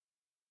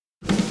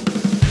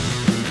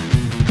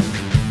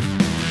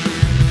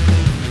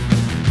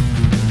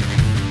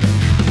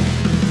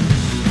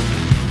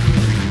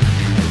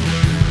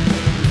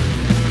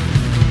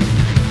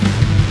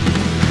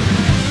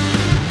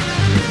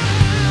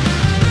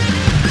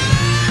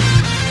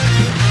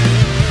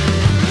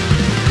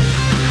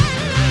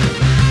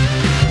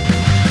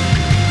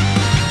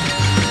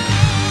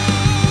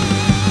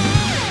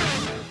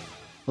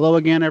Hello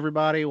again,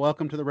 everybody.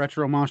 Welcome to the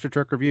Retro Monster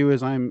Truck Review.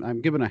 As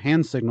I'm given a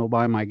hand signal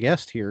by my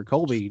guest here,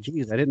 Colby.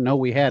 Geez, I didn't know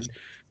we had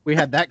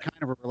that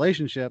kind of a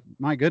relationship.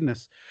 My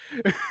goodness.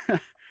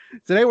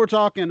 Today we're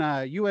talking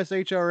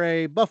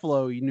USHRA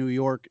Buffalo, New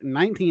York,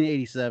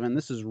 1987.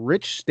 This is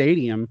Rich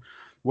Stadium,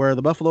 where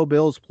the Buffalo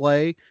Bills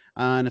play,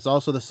 and it's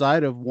also the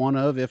site of one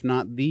of, if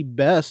not the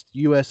best,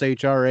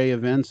 USHRA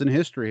events in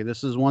history.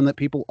 This is one that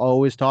people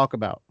always talk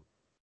about.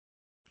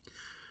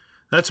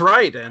 That's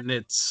right, and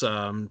it's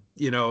one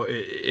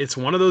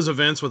of those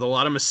events with a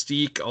lot of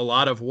mystique, a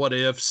lot of what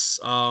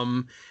ifs,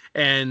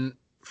 and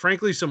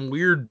frankly some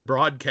weird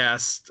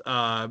broadcast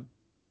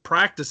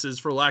practices,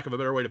 for lack of a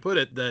better way to put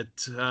it,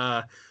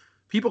 that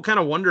people kind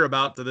of wonder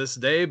about to this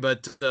day.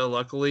 But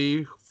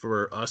luckily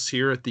for us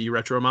here at the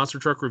Retro Monster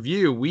Truck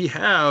Review, we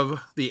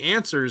have the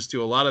answers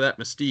to a lot of that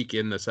mystique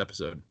in this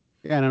episode.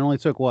 Yeah, and it only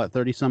took what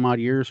 30 some odd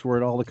years for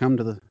it all to come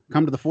to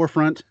the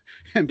forefront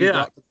and be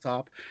brought to the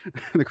top.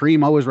 The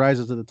cream always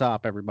rises to the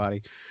top,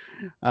 everybody.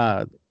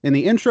 In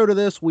the intro to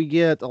this, we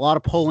get a lot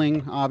of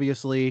pulling,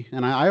 obviously,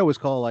 and I always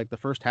call like the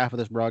first half of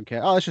this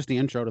broadcast. Oh, it's just the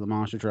intro to the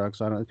monster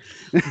trucks. I don't.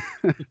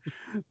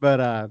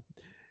 But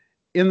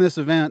in this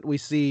event, we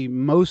see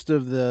most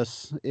of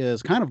this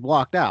is kind of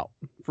blocked out.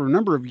 For a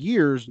number of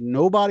years,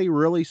 nobody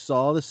really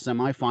saw the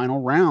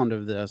semifinal round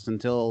of this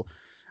until.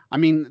 I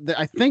mean,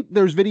 I think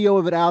there's video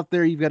of it out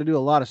there. You've got to do a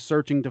lot of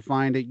searching to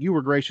find it. You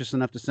were gracious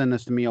enough to send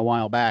this to me a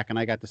while back, and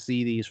I got to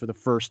see these for the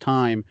first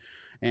time.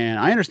 And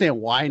I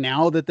understand why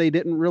now that they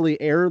didn't really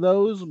air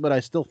those, but I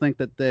still think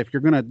that if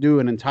you're going to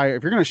do if you're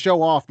going to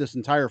show off this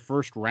entire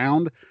first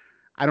round,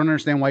 I don't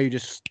understand why you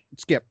just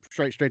skip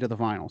straight to the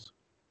finals.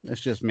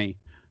 That's just me.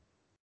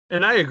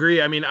 And I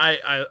agree. I mean,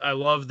 I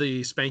love the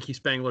Spanky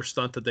Spangler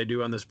stunt that they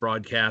do on this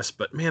broadcast,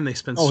 but man, they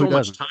spend so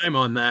much time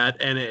on that,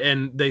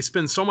 and they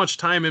spend so much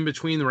time in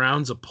between the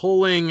rounds of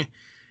pulling,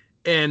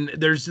 and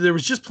there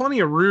was just plenty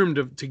of room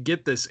to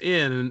get this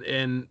in,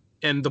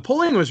 and the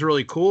pulling was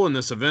really cool in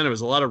this event. It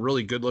was a lot of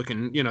really good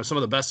looking, some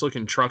of the best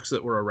looking trucks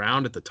that were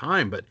around at the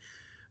time, but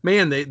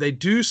man, they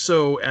do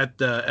so at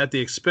the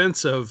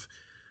expense of,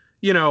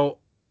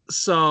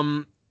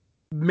 some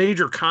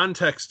major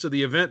context to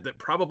the event that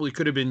probably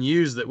could have been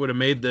used that would have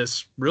made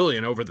this really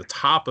an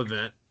over-the-top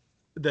event.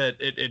 That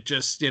it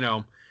just,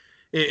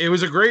 it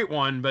was a great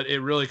one, but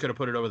it really could have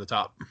put it over the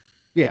top.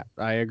 Yeah,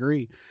 I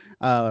agree.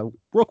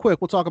 Real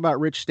quick, we'll talk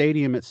about Rich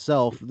Stadium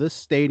itself. This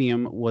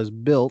stadium was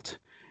built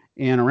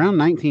in around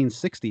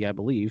 1960, I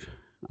believe.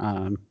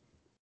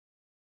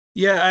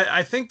 Yeah,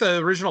 I think the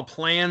original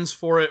plans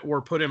for it were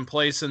put in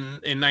place in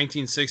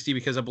 1960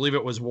 because I believe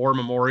it was War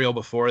Memorial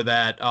before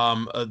that.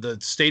 The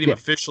stadium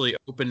officially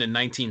opened in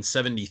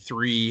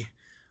 1973.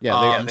 Yeah,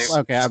 I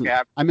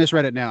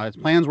misread it now. Its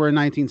plans were in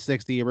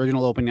 1960,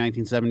 original opening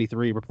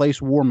 1973,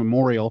 replaced War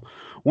Memorial.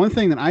 One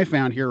thing that I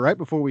found here right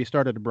before we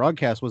started the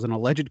broadcast was an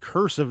alleged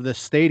curse of this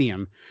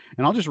stadium.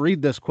 And I'll just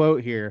read this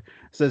quote here.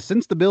 It says,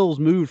 since the Bills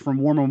moved from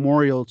War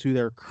Memorial to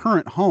their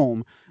current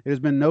home, it has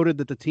been noted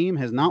that the team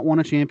has not won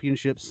a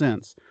championship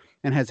since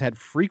and has had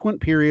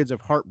frequent periods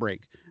of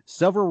heartbreak.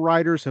 Several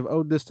writers have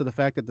owed this to the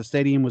fact that the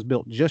stadium was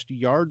built just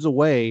yards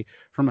away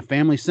from a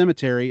family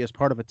cemetery as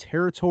part of a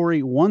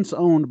territory once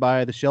owned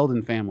by the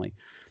Sheldon family.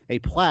 A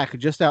plaque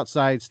just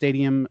outside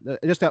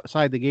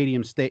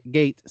the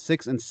gate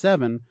 6 and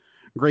 7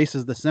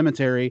 graces the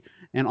cemetery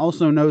and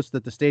also notes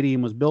that the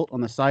stadium was built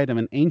on the site of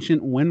an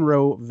ancient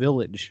Winrow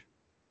village.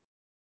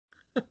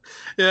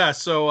 Yeah,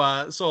 so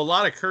a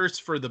lot of curse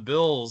for the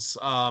Bills,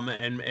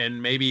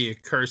 and maybe a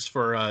curse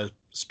for a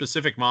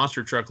specific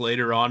monster truck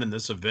later on in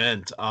this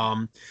event.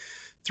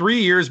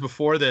 3 years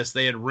before this,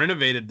 they had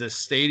renovated this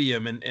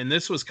stadium, and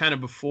this was kind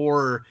of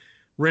before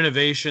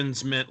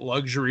renovations meant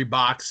luxury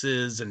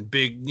boxes and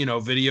big,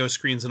 video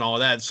screens and all of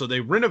that. So they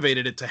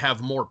renovated it to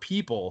have more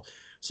people.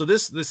 So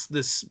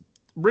this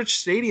Rich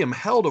Stadium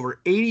held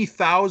over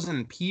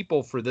 80,000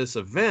 people for this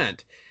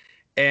event,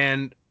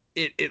 and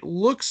it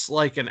looks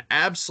like an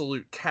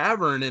absolute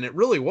cavern, and it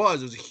really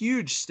was. It was a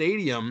huge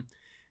stadium,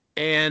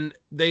 and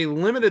they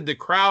limited the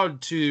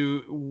crowd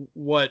to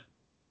what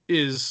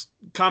is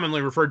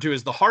commonly referred to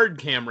as the hard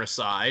camera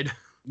side.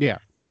 Yeah.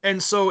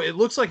 And so it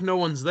looks like no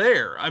one's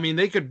there. I mean,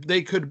 they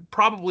could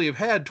probably have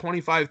had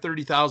 25,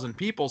 30,000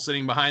 people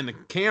sitting behind the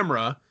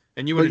camera,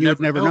 and you would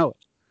never know it.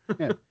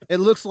 Yeah. It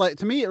looks like,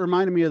 to me, it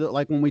reminded me of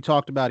like when we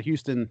talked about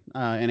Houston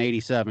in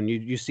 87.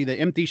 You see the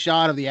empty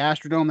shot of the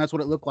Astrodome. That's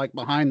what it looked like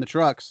behind the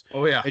trucks.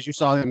 Oh, yeah. As you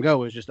saw them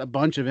go, it was just a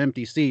bunch of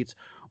empty seats.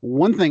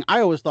 One thing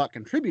I always thought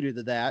contributed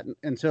to that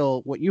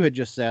until what you had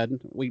just said,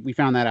 we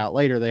found that out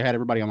later. They had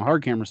everybody on the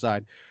hard camera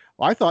side.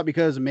 Well, I thought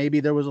because maybe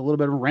there was a little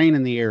bit of rain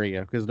in the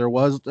area, because there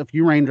was a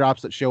few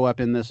raindrops that show up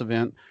in this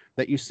event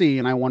that you see.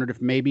 And I wondered if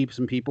maybe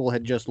some people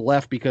had just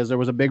left because there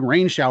was a big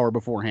rain shower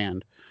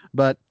beforehand.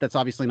 But that's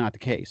obviously not the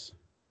case.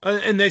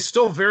 And they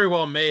still very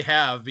well may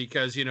have,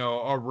 because,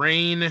 a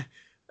rain,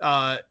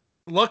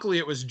 luckily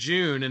it was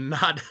June and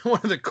not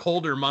one of the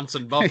colder months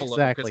in Buffalo.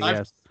 Exactly,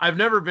 yes. I've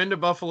never been to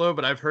Buffalo,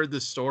 but I've heard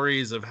the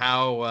stories of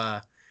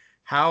how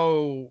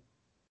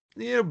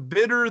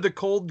bitter the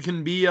cold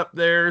can be up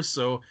there.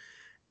 So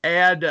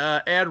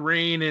add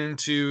rain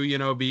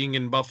into, being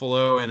in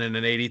Buffalo and in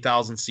an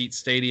 80,000 seat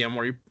stadium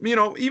where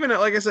even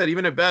like I said,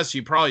 even at best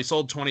you probably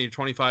sold 20 to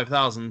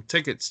 25,000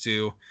 tickets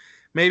to.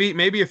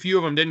 Maybe a few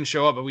of them didn't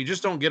show up, but we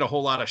just don't get a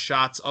whole lot of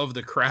shots of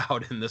the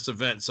crowd in this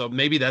event, so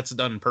maybe that's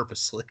done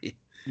purposely.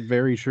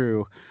 Very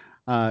true.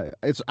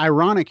 It's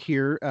ironic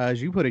here,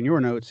 as you put in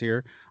your notes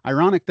here,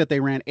 ironic that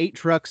they ran 8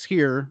 trucks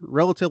here,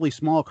 relatively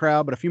small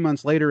crowd, but a few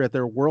months later at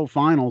their World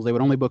Finals, they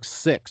would only book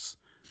 6.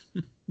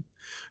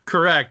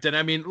 Correct. And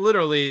I mean,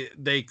 literally,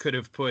 they could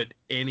have put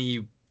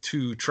any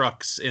 2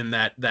 trucks in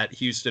that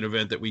Houston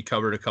event that we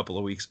covered a couple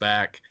of weeks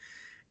back,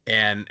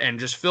 and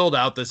just filled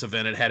out this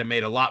event. It had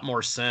made a lot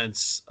more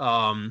sense.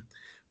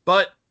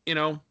 But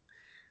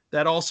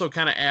that also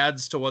kind of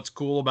adds to what's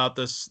cool about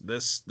this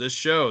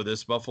show,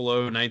 this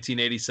Buffalo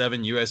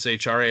 1987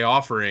 USHRA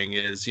offering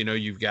is,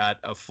 you've got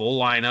a full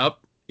lineup,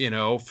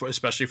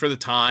 especially for the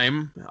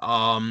time.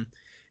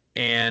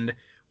 And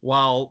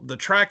while the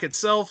track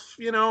itself,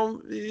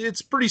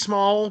 it's pretty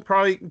small,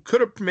 probably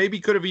could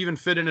have even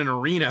fit in an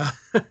arena.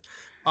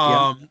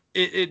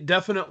 It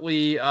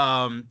definitely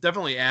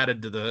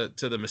added to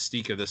the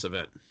mystique of this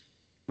event.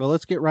 Well,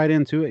 let's get right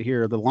into it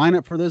here. The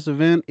lineup for this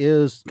event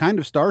is kind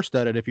of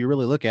star-studded if you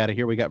really look at it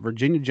here. We got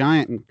Virginia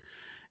Giant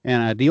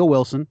and Deal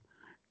Wilson,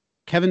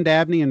 Kevin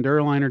Dabney and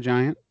Durliner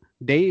Giant,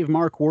 Dave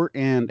Marquardt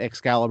and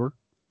Excalibur,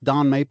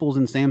 Don Maples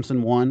and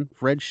Samson One,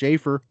 Fred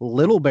Schaefer,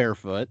 Little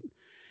Barefoot,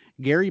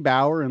 Gary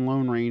Bauer and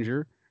Lone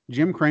Ranger,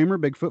 Jim Kramer,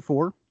 Bigfoot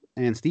 4,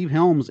 and Steve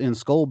Helms in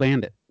Skull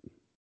Bandit.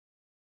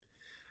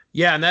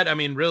 Yeah,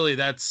 and really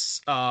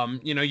that's,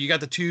 you got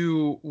the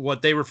 2,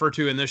 what they refer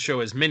to in this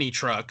show as mini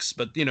trucks,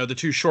 but, the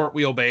 2 short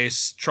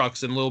wheelbase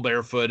trucks in Little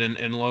Barefoot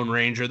and Lone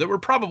Ranger that were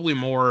probably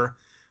more,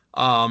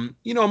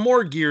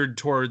 more geared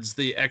towards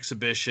the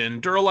exhibition.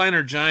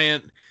 Durliner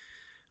Giant,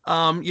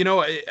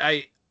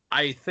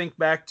 I think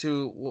back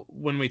to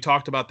when we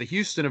talked about the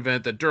Houston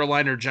event that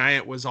Durliner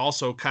Giant was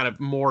also kind of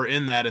more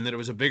in that, and that it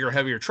was a bigger,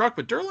 heavier truck,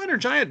 but Durliner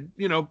Giant,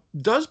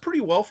 does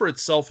pretty well for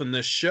itself in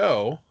this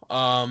show.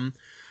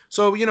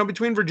 So,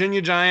 between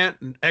Virginia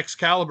Giant and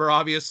Excalibur,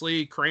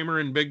 obviously, Kramer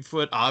and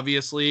Bigfoot,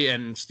 obviously,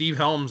 and Steve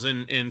Helms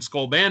in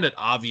Skull Bandit,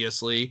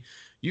 obviously,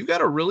 you've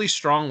got a really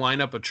strong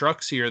lineup of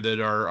trucks here that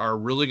are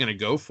really going to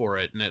go for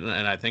it, and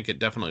I think it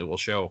definitely will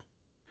show.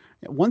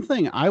 One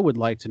thing I would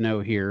like to know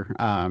here,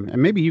 and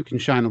maybe you can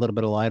shine a little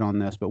bit of light on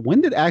this, but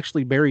when did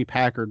actually Barry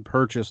Packard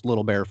purchase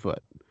Little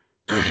Barefoot?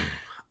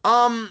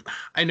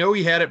 I know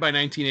he had it by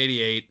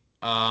 1988.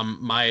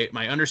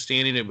 My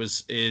understanding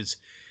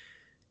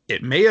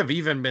it may have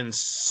even been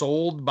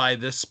sold by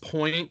this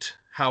point.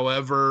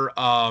 However,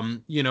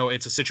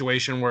 it's a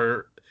situation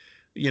where,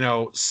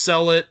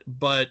 sell it,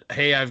 but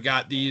hey, I've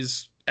got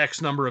these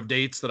X number of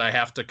dates that I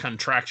have to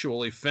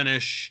contractually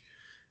finish,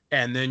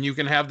 and then you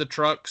can have the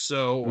truck.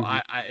 So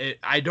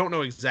I don't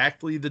know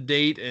exactly the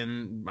date,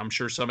 and I'm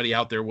sure somebody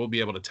out there will be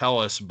able to tell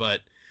us,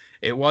 but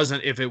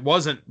if it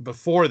wasn't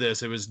before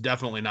this, it was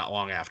definitely not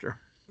long after.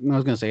 I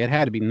was going to say, it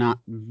had to be not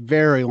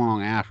very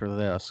long after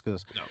this,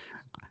 because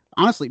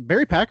honestly,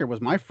 Barry Packard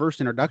was my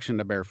first introduction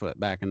to Barefoot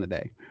back in the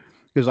day,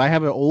 because I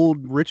have an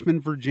old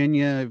Richmond,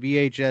 Virginia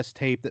VHS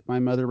tape that my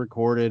mother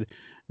recorded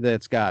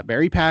that's got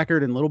Barry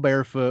Packard and Little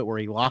Barefoot where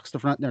he locks the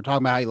front. They're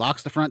talking about how he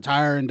locks the front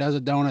tire and does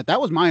a donut.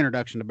 That was my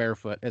introduction to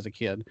Barefoot as a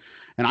kid.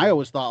 And I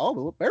always thought,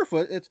 oh,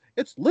 Barefoot,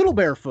 it's Little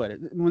Barefoot.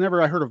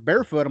 Whenever I heard of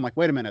Barefoot, I'm like,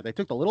 wait a minute, they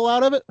took the little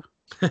out of it?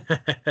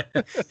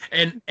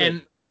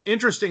 and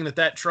interesting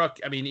that truck,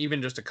 I mean,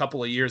 even just a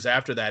couple of years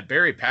after that,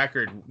 Barry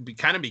Packard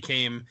kind of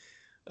became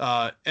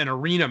an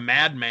arena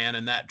madman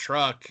in that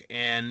truck,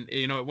 and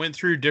it went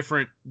through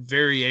different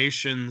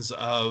variations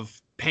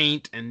of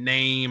paint and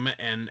name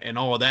and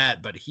all of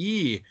that, but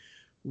he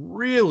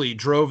really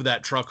drove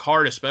that truck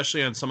hard,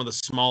 especially on some of the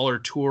smaller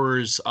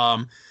tours.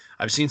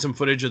 I've seen some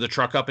footage of the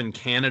truck up in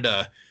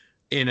Canada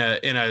in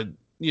a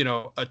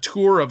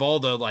tour of all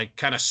the like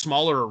kind of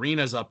smaller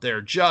arenas up there,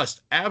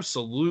 just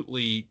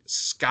absolutely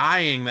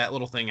skying that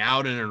little thing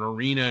out in an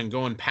arena and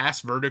going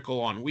past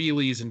vertical on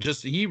wheelies, and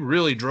just he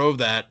really drove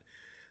that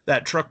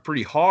truck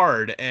pretty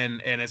hard,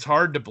 and it's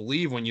hard to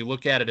believe when you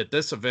look at it at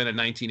this event in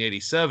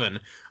 1987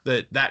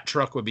 that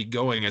truck would be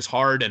going as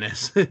hard and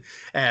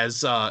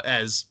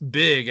as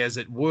big as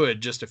it would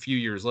just a few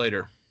years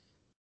later.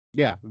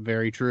 Yeah,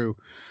 very true.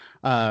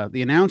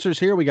 The announcers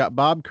here, we got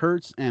Bob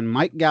Kurtz and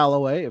Mike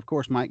Galloway. Of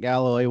course, Mike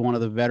Galloway, one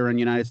of the veteran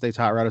United States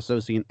Hot Rod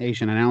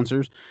Association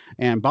announcers,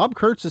 and Bob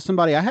Kurtz is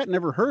somebody I had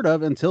never heard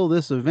of until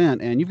this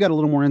event, and you've got a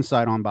little more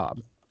insight on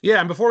Bob. Yeah,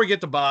 and before we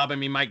get to Bob, I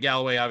mean, Mike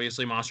Galloway,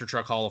 obviously Monster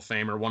Truck Hall of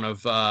Famer, one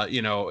of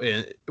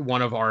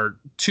one of our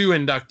 2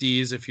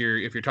 inductees if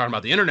you're talking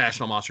about the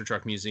International Monster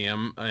Truck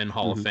Museum and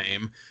Hall of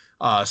Fame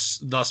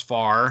thus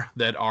far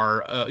that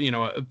are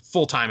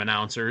full-time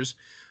announcers.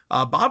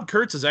 Bob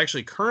Kurtz is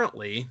actually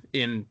currently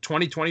in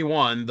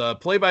 2021 the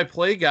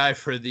play-by-play guy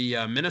for the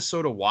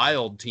Minnesota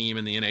Wild team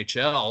in the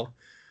NHL.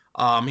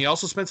 He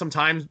also spent some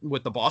time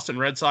with the Boston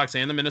Red Sox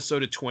and the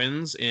Minnesota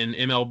Twins in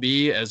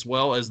MLB, as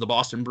well as the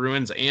Boston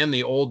Bruins and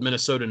the old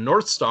Minnesota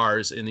North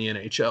Stars in the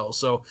NHL.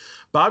 So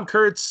Bob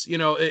Kurtz, you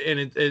know,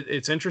 and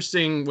it's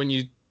interesting when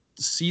you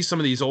see some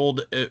of these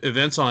old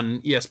events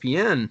on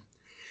ESPN,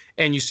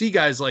 and you see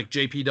guys like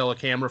JP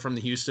Dellacamera from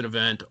the Houston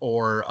event,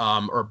 or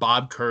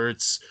Bob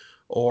Kurtz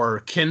or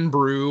Ken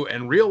Brew,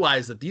 and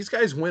realize that these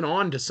guys went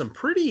on to some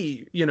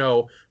pretty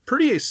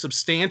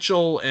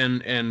substantial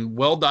and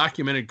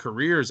well-documented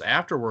careers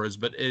afterwards,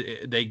 but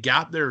they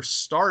got their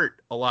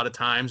start a lot of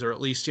times, or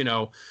at least, you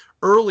know,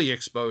 early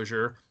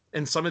exposure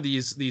in some of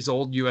these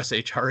old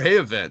USHRA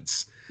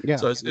events. Yeah.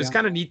 So it's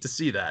kind of neat to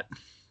see that.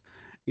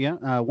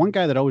 Yeah. One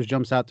guy that always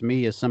jumps out to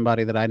me as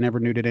somebody that I never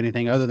knew did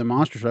anything other than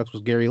monster trucks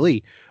was Gary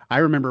Lee. I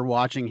remember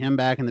watching him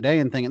back in the day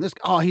and thinking,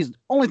 he's the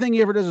only thing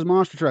he ever does is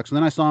monster trucks. And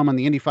then I saw him on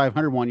the Indy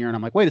 500 one year, and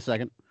I'm like, wait a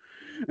second.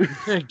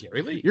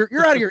 Gary Lee, you're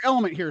out of your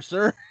element here,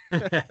 sir.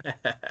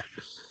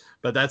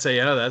 But that's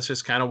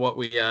just kind of what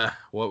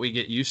we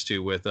get used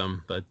to with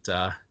them. But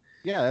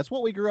yeah, that's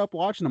what we grew up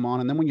watching them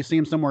on. And then when you see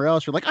him somewhere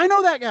else, you're like, I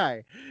know that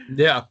guy.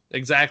 Yeah,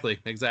 exactly.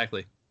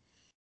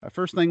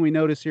 First thing we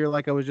notice here,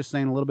 like I was just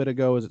saying a little bit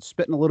ago, is it's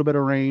spitting a little bit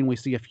of rain. We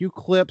see a few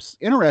clips,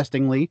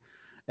 interestingly,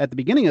 at the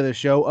beginning of the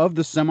show of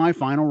the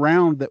semifinal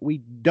round that we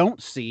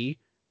don't see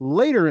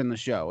later in the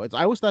show.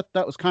 I always thought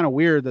that was kind of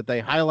weird that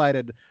they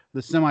highlighted the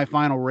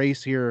semifinal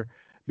race here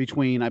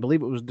between, I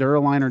believe it was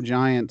Duraliner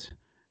Giant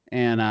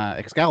and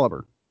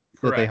Excalibur.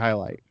 Correct. That they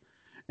highlight.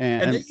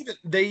 And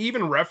they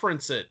even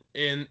reference it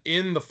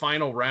in the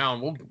final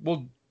round.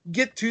 We'll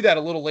get to that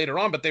a little later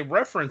on, but they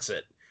reference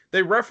it.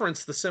 They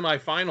reference the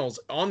semifinals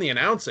on the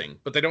announcing,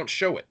 but they don't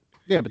show it.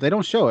 Yeah, but they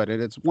don't show it.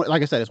 It's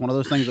like I said, it's one of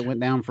those things that went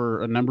down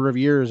for a number of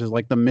years, is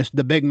like the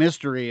big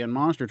mystery in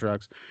monster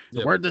trucks.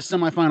 Yep. Where'd this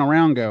semifinal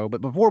round go?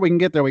 But before we can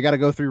get there, we got to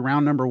go through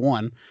round number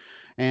 1.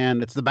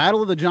 And it's the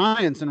Battle of the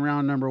Giants in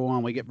round number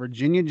 1. We get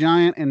Virginia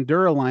Giant and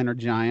Duraliner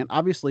Giant.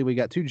 Obviously, we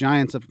got two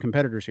giants of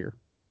competitors here.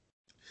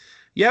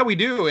 Yeah, we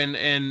do.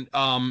 And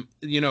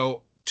you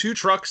know, two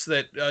trucks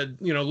that,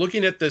 you know,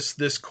 looking at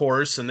this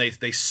course, and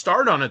they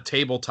start on a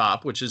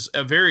tabletop, which is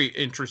a very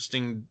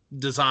interesting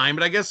design,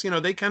 but I guess, you know,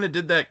 they kind of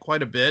did that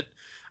quite a bit.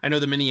 I know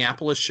the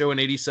Minneapolis show in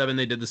 '87,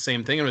 they did the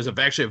same thing. It was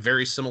actually a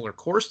very similar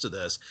course to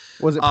this.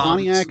 Was it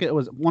Pontiac? It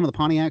was one of the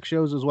Pontiac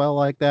shows as well,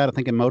 like that, I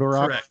think, in Motor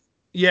Rock. Correct.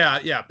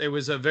 Yeah. It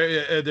was a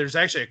very. There's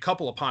actually a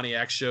couple of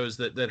Pontiac shows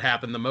that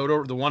happened. The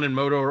one in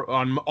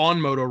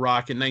on Motor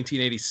Rock in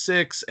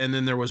 1986, and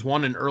then there was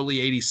one in early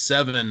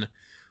 '87.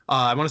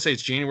 I want to say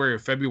it's January or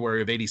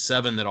February of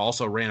 '87 that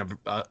also ran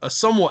a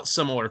somewhat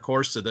similar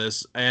course to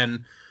this,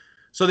 and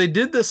so they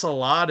did this a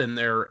lot in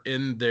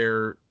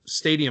their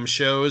stadium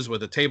shows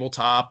with a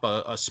tabletop,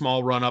 a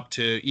small run up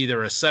to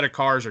either a set of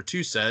cars or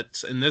two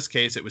sets. In this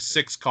case, it was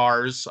 6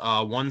 cars,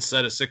 one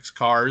set of 6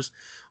 cars.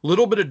 A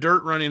little bit of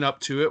dirt running up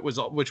to it,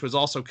 which was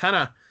also kind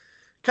of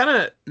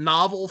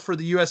novel for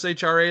the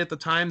USHRA at the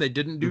time. They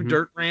didn't do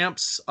dirt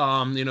ramps.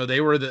 You know,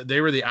 they were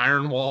the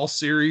Iron Wall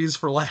series,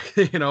 for lack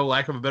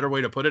of a better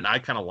way to put it. And I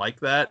kind of like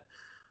that.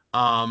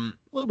 Well,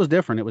 it was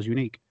different. It was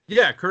unique.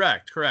 Yeah,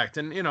 correct.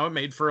 And, you know, it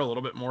made for a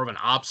little bit more of an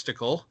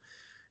obstacle.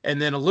 And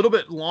then a little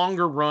bit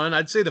longer run.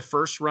 I'd say the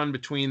first run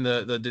between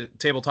the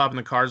tabletop and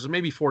the cars was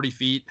maybe 40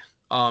 feet.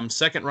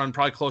 Second run,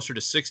 probably closer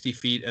to 60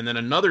 feet. And then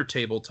another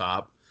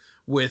tabletop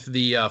with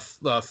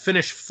the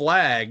finish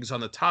flags on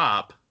the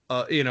top,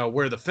 you know,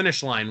 where the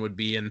finish line would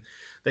be. And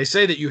they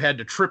say that you had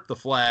to trip the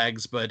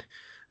flags, but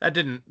that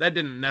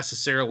didn't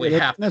necessarily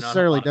happen. It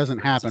necessarily doesn't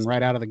happen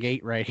right out of the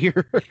gate right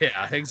here.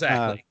 Yeah,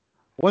 exactly.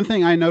 One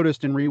thing I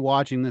noticed in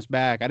rewatching this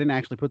back, I didn't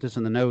actually put this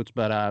in the notes,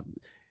 but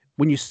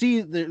when you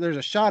see there's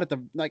a shot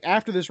at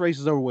after this race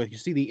is over with, you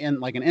see the end,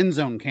 like an end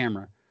zone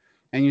camera,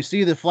 and you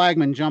see the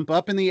flagman jump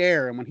up in the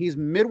air, and when he's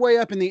midway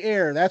up in the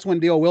air, that's when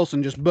Dale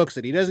Wilson just books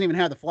it. He doesn't even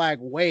have the flag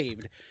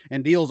waved,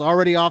 and Dale's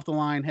already off the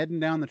line, heading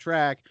down the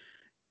track.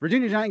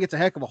 Virginia Giant gets a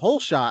heck of a hole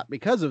shot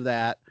because of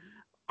that.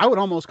 I would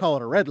almost call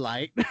it a red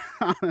light,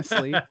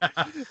 honestly.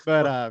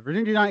 But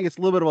Virginia Giant gets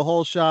a little bit of a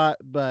hole shot,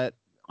 but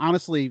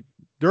honestly,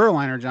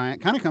 Duraliner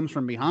Giant kind of comes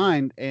from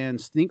behind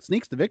and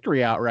sneaks the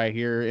victory out right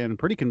here in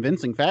pretty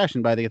convincing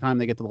fashion by the time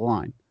they get to the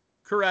line.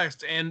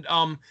 Correct. And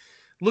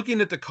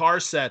looking at the car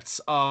sets,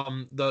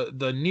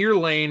 the near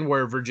lane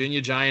where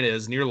Virginia Giant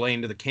is, near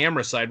lane to the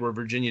camera side where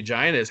Virginia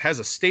Giant is, has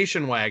a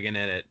station wagon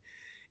in it.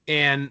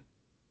 And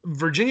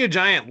Virginia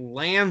Giant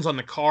lands on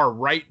the car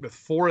right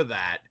before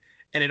that.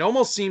 And it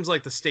almost seems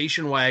like the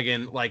station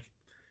wagon, like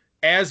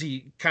as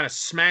he kind of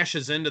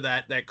smashes into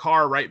that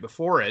car right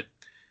before it,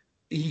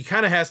 he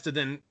kind of has to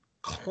then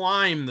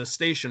climb the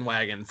station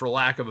wagon, for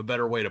lack of a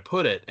better way to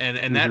put it.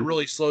 And that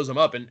really slows him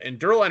up. And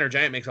Duraliner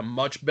Giant makes a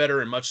much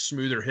better and much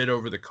smoother hit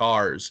over the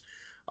cars.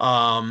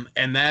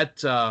 And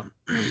that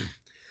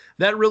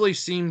that really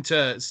seemed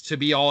to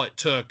be all it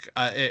took.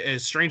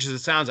 As strange as it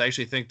sounds, I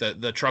actually think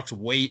that the truck's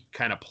weight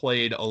kind of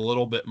played a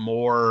little bit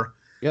more.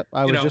 Yep,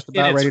 I was just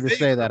about ready to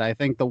say that. I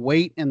think the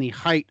weight and the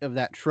height of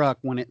that truck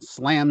when it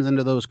slams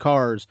into those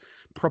cars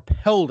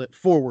propelled it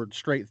forward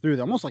straight through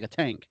them, almost like a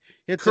tank.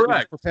 Hits it and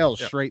Correct. just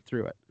propels Yeah. straight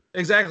through it.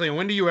 Exactly. And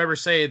when do you ever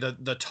say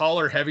that the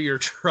taller, heavier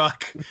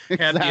truck had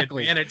the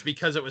Exactly. advantage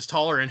because it was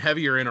taller and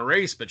heavier in a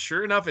race? But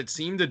sure enough, it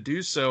seemed to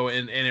do so.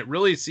 And it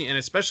really and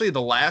especially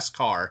the last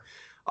car,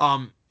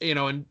 you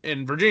know,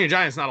 and Virginia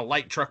Giant's not a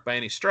light truck by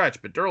any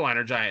stretch, but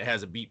Durliner Giant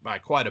has it beat by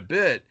quite a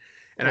bit.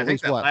 And Well, I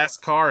think that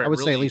last car, I would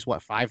say at least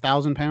what,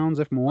 5,000 pounds,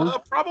 if more.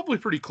 Probably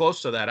pretty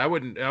close to that. I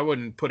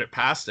wouldn't put it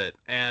past it.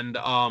 And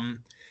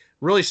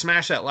really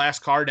smashed that last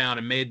car down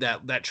and made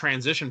that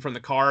transition from the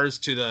cars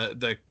to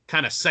the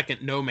kind of second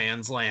no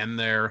man's land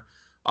there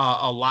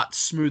a lot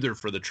smoother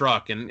for the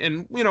truck.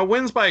 And you know,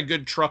 wins by a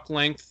good truck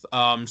length,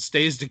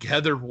 stays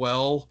together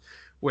well,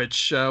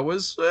 which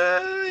was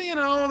you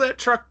know, that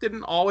truck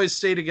didn't always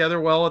stay together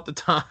well at the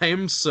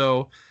time.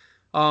 So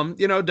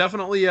you know,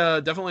 definitely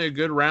a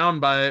good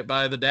round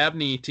by the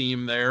Dabney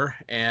team there.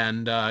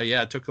 And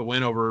yeah, took the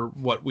win over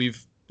what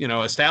we've, you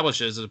know,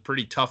 established as a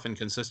pretty tough and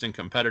consistent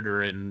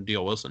competitor in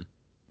D.L. Wilson.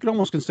 You could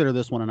almost consider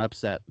this one an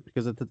upset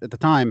because at the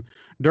time,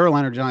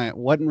 Durliner Giant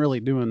wasn't really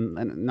doing,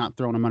 and not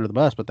throwing them under the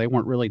bus, but they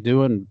weren't really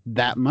doing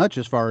that much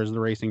as far as the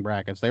racing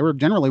brackets. They were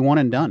generally one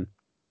and done.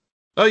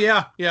 Oh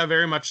yeah,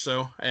 very much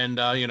so. And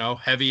you know,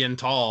 heavy and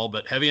tall,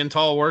 but heavy and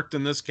tall worked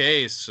in this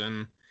case,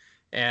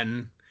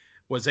 and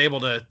was able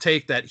to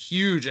take that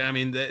huge. I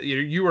mean,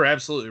 you were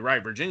absolutely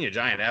right. Virginia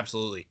Giant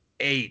absolutely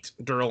ate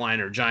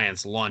Durliner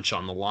Giant's lunch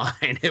on the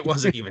line. It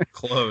wasn't even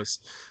close.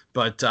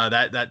 But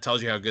that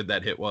tells you how good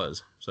that hit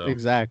was. So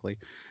exactly.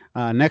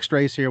 Next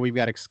race here, we've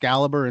got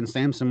Excalibur and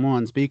Samson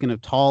won. Speaking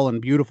of tall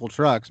and beautiful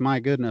trucks, my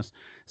goodness,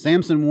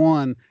 Samson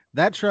won.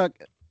 That truck,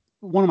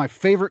 one of my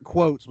favorite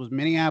quotes was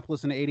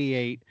Minneapolis in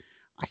 '88.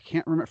 I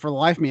can't remember for the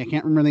life of me. I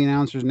can't remember the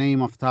announcer's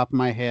name off the top of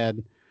my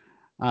head.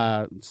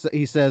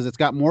 He says it's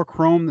got more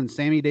chrome than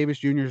Sammy Davis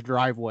Jr.'s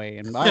driveway,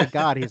 and by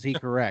God, is he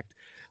correct?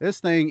 This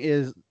thing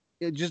is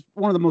just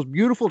one of the most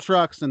beautiful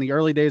trucks in the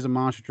early days of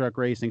monster truck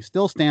racing.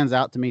 Still stands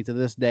out to me to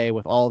this day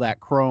with all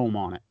that chrome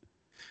on it.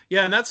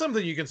 Yeah, and that's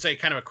something you can say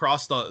kind of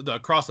across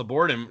the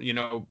board, and you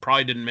know,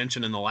 probably didn't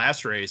mention in the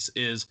last race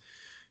is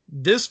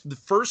the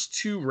first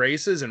two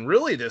races, and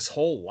really this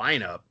whole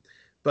lineup.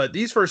 But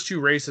these first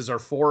two races are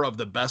four of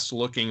the best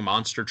looking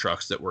monster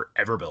trucks that were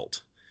ever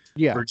built.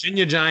 Yeah.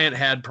 Virginia Giant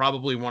had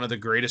probably one of the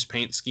greatest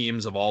paint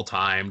schemes of all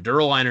time.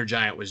 Durliner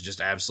Giant was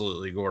just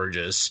absolutely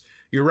gorgeous.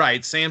 You're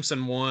right.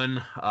 Samson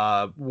won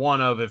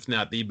one of, if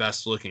not the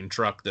best looking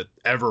truck that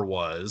ever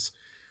was.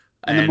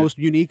 And the most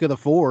unique of the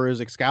four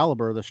is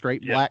Excalibur, the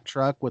straight black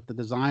truck with the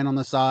design on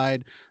the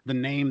side, the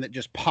name that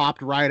just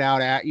popped right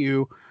out at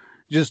you.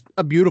 Just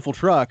a beautiful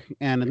truck.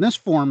 And in this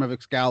form of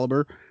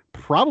Excalibur,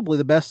 probably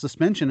the best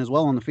suspension as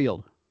well on the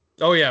field.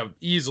 Oh yeah,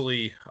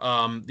 easily.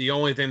 The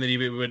only thing that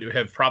he would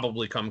have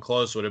probably come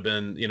close would have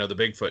been, you know, the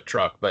Bigfoot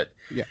truck. But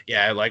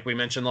yeah, like we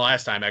mentioned the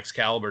last time,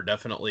 Excalibur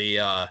definitely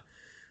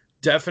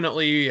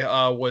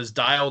was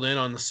dialed in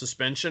on the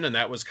suspension, and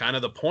that was kind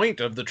of the point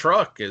of the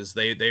truck. Is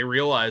they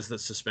realized that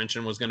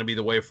suspension was going to be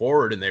the way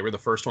forward, and they were the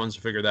first ones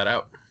to figure that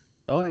out.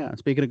 Oh yeah.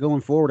 Speaking of going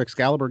forward,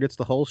 Excalibur gets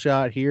the whole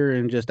shot here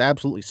and just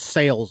absolutely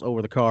sails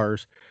over the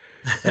cars.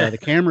 The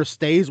camera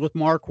stays with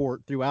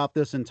Marquardt throughout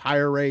this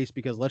entire race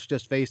because let's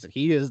just face it,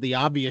 he is the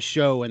obvious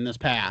show in this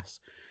pass.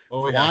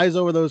 Flies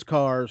over those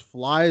cars,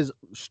 flies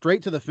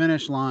straight to the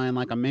finish line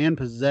like a man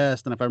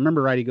possessed. And if I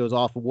remember right, he goes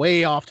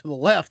way off to the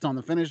left on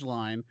the finish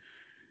line.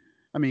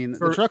 I mean,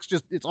 the truck's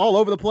it's all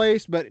over the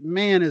place, but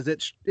man,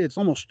 it's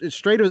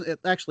straight as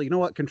actually, you know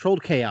what?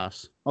 Controlled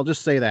chaos. I'll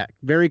just say that.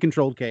 Very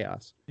controlled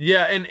chaos.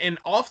 Yeah. And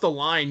off the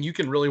line, you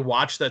can really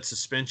watch that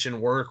suspension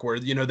work where,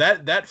 you know,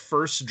 that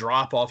first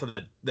drop off of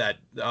that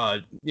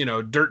you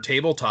know, dirt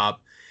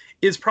tabletop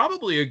is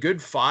probably a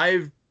good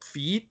 5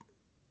 feet.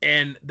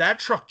 And that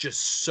truck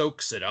just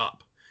soaks it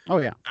up. Oh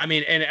yeah. I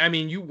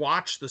mean, you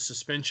watch the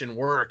suspension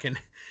work and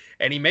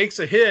he makes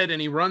a hit and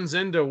he runs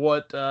into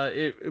what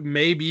it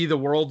may be the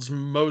world's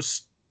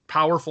most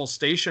powerful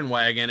station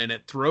wagon, and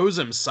it throws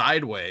him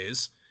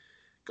sideways.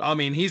 I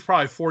mean, he's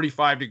probably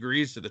 45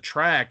 degrees to the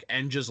track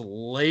and just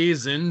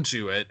lays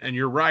into it. And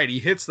you're right. He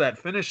hits that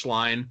finish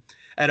line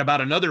at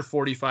about another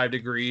 45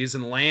 degrees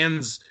and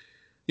lands,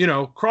 you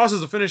know,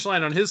 crosses the finish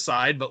line on his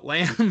side, but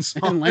lands in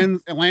Samson's lane.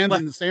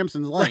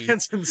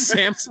 Lands in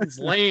Samson's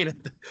lane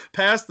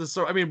past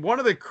the. I mean, one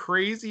of the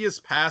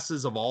craziest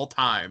passes of all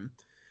time.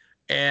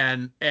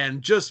 And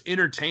just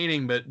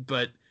entertaining,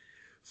 but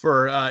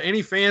for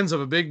any fans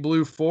of a big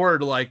blue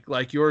Ford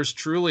like yours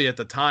truly at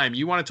the time,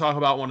 you want to talk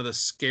about one of the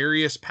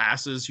scariest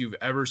passes you've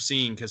ever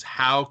seen, because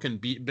how can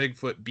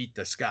Bigfoot beat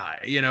this guy?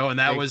 You know, and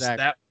that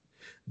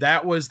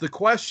was the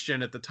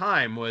question at the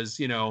time was,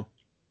 you know,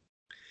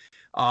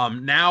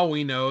 now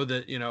we know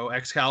that, you know,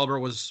 Excalibur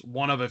was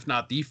one of, if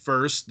not the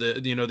first, the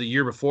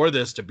year before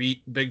this to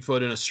beat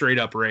Bigfoot in a straight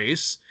up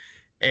race.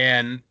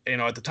 And, you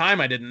know, at the time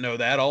I didn't know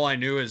that. All I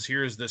knew is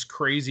here's this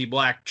crazy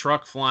black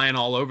truck flying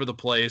all over the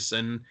place.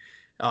 And,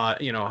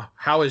 you know,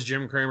 how is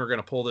Jim Kramer going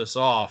to pull this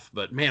off?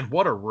 But man,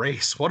 what a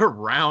race, what a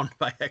round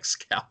by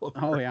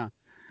Excalibur. Oh yeah.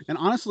 And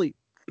honestly,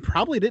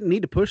 probably didn't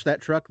need to push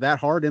that truck that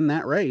hard in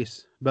that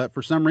race. But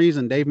for some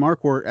reason, Dave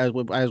Marquardt,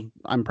 as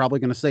I'm probably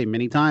going to say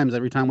many times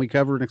every time we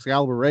cover an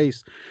Excalibur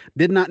race,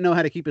 did not know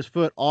how to keep his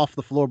foot off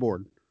the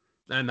floorboard.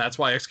 And that's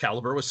why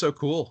Excalibur was so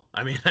cool.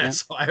 I mean,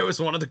 that's yeah. why it was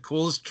one of the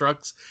coolest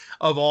trucks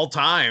of all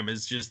time.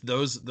 Is just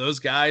those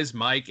guys,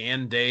 Mike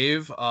and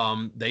Dave.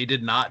 They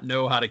did not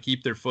know how to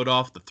keep their foot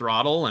off the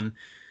throttle,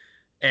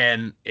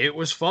 and it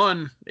was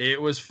fun.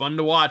 It was fun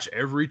to watch.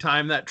 Every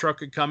time that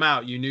truck would come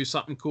out, you knew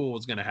something cool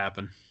was going to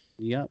happen.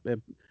 Yep.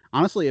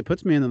 Honestly, it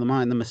puts me into the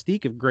mind. The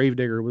mystique of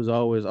Gravedigger was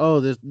always,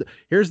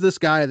 here's this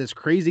guy, this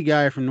crazy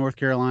guy from North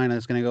Carolina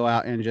that's going to go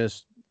out and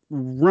just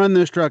run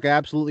this truck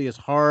absolutely as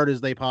hard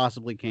as they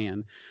possibly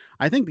can.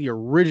 I think the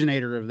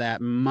originator of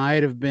that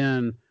might have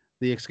been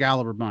the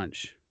Excalibur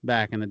bunch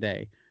back in the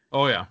day.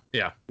 Oh yeah.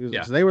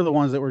 So they were the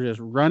ones that were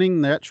just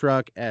running that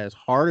truck as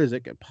hard as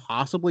it could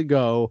possibly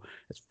go,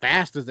 as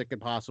fast as it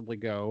could possibly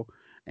go,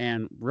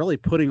 and really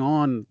putting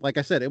on, like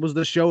I said, it was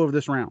the show of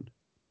this round.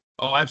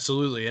 Oh,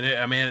 absolutely.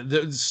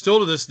 And still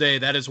to this day,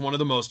 that is one of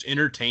the most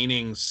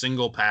entertaining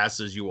single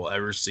passes you will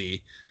ever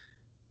see,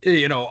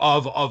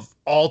 of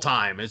all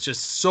time. It's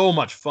just so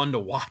much fun to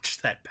watch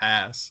that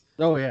pass.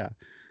 Oh, yeah.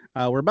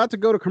 We're about to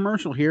go to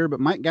commercial here, but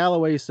Mike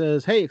Galloway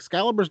says, hey,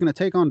 Excalibur's going to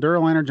take on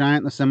Duraliner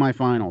Giant in the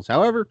semifinals.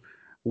 However,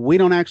 we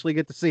don't actually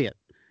get to see it.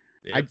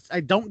 Yeah.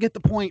 I don't get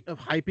the point of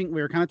hyping.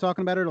 We were kind of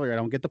talking about it earlier. I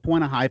don't get the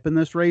point of hyping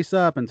this race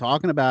up and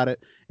talking about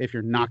it if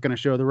you're not going to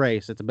show the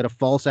race. It's a bit of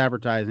false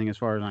advertising as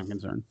far as I'm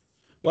concerned.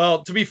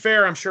 Well, to be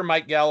fair, I'm sure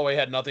Mike Galloway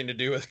had nothing to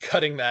do with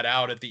cutting that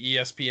out at the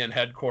ESPN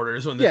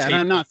headquarters when the and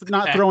I'm not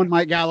throwing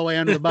Mike Galloway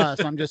under the bus.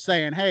 I'm just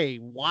saying, hey,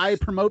 why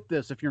promote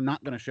this if you're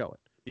not going to show it?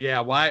 Yeah,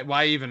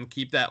 why even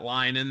keep that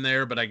line in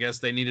there? But I guess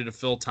they needed to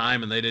fill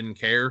time and they didn't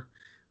care,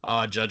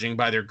 judging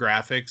by their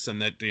graphics,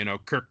 and that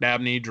Kirk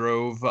Dabney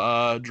drove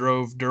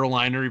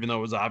Duraliner, even though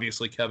it was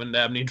obviously Kevin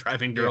Dabney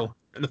driving Duraliner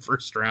in the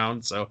first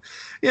round. So,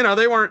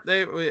 they weren't,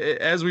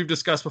 as we've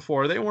discussed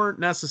before, they weren't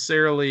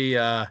necessarily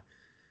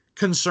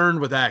concerned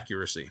with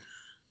accuracy.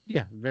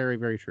 Yeah, very,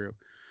 very true.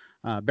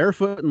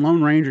 Barefoot and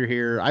Lone Ranger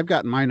here. I've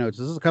gotten my notes.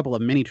 This is a couple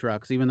of mini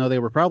trucks, even though they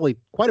were probably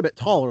quite a bit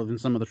taller than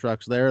some of the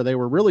trucks there. They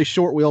were really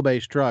short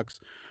wheelbase trucks,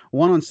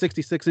 one on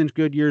 66-inch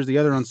Goodyears, the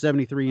other on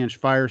 73-inch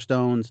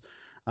Firestones.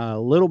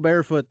 Little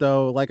Barefoot,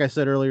 though, like I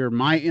said earlier,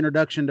 my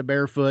introduction to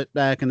Barefoot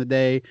back in the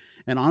day.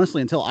 And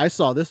honestly, until I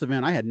saw this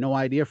event, I had no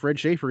idea Fred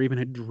Schaefer even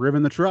had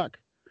driven the truck.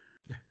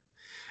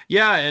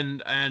 Yeah,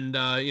 and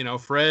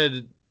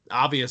Fred,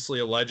 obviously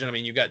a legend. I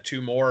mean, you got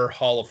two more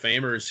Hall of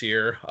Famers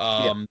here.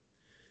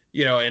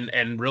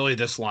 And really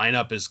this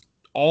lineup is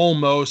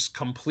almost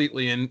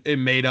completely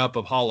made up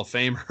of Hall of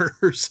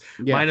Famers,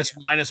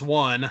 minus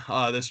one.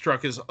 This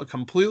truck is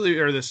completely,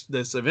 or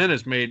this event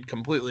is made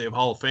completely of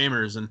Hall of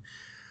Famers. And,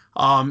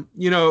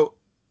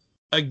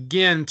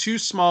 again, two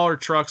smaller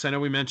trucks. I know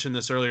we mentioned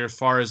this earlier as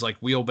far as like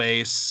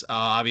wheelbase,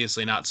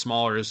 obviously not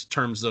smaller in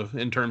terms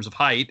of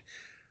height.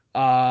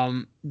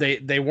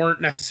 They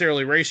weren't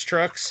necessarily race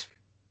trucks,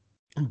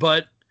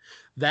 but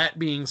that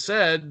being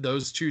said,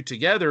 those two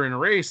together in a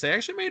race, they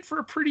actually made for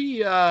a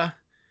pretty,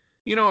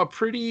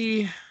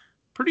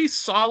 pretty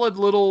solid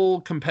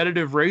little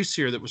competitive race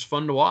here that was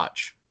fun to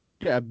watch.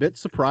 Yeah, a bit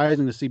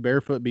surprising to see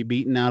Barefoot be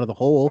beaten out of the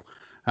hole.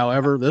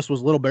 However, this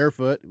was Little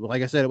Barefoot.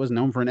 Like I said, it was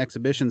known for an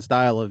exhibition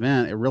style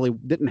event. It really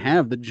didn't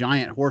have the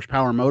giant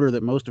horsepower motor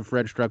that most of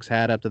Fred's trucks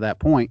had up to that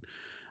point.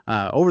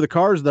 Over the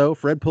cars, though,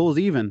 Fred pulls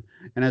even.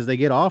 And as they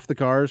get off the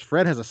cars,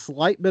 Fred has a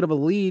slight bit of a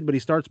lead, but he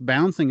starts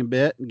bouncing a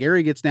bit.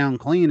 Gary gets down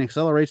clean,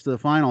 accelerates to the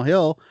final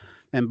hill,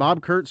 and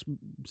Bob Kurtz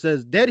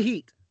says, dead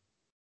heat.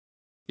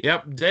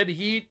 Yep, dead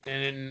heat.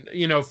 And,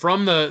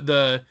 from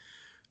the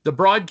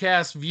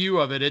broadcast view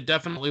of it, it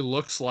definitely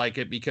looks like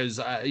it because,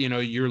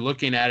 you're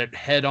looking at it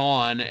head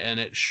on, and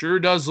it sure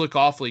does look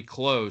awfully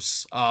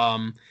close.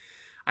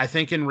 I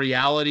think in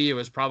reality, it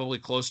was probably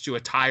close to a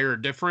tire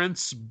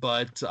difference,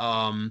 but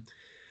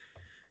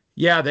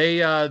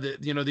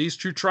these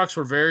two trucks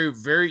were very,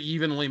 very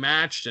evenly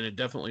matched, and it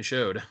definitely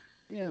showed.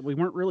 Yeah, we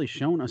weren't really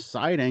shown a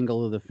side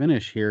angle of the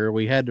finish here.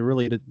 We had to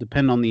really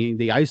depend on the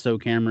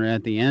ISO camera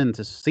at the end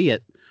to see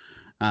it.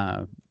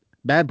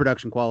 Bad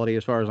production quality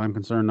as far as I'm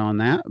concerned on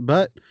that,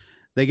 but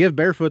they give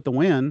Barefoot the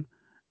win,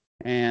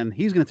 and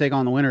he's going to take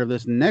on the winner of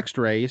this next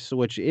race,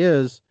 which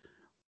is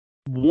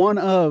one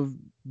of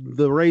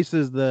the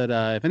races that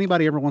if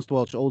anybody ever wants to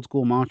watch old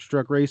school monster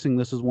truck racing,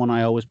 this is one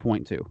I always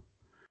point to.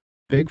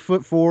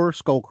 Bigfoot 4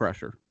 Skull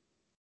Crusher.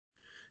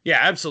 Yeah,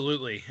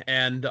 absolutely.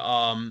 And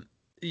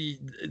you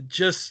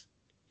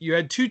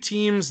had two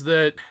teams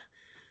that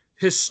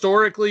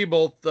historically,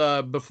 both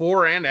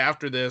before and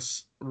after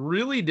this,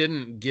 really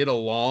didn't get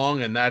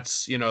along, and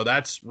that's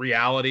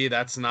reality.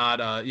 That's not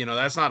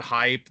that's not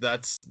hype.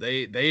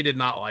 They did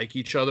not like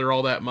each other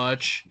all that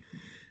much.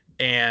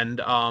 And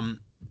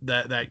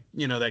that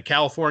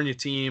California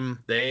team,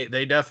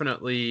 they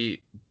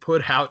definitely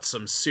put out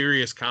some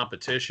serious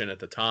competition at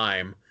the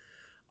time.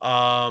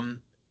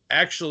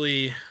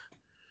 Actually,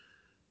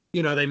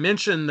 They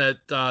mentioned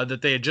that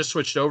they had just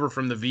switched over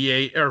from the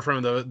V8 or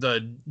from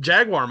the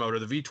Jaguar motor,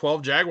 the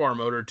V12 Jaguar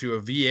motor, to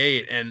a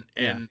V8,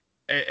 and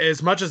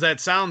as much as that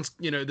sounds,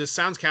 this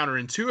sounds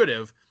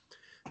counterintuitive,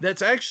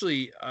 that's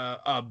actually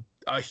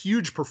a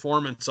huge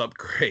performance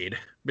upgrade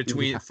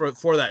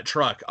for that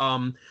truck.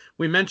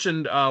 We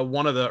mentioned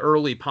one of the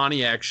early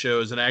Pontiac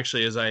shows, and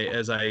actually as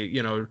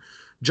I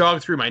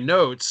jogged through my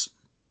notes,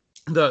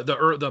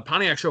 the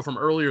Pontiac show from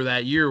earlier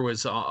that year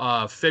was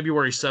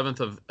February 7th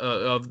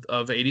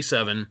of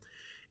 87,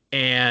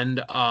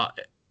 and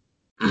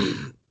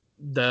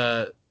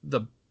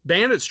the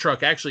Bandits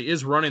truck actually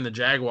is running the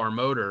Jaguar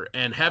motor,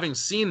 and having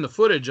seen the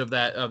footage of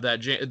that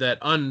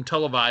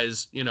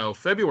untelevised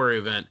February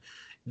event,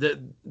 that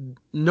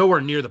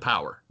nowhere near the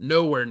power.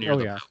 Power.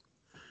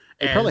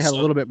 They probably had a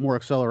little bit more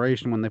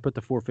acceleration when they put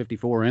the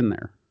 454 in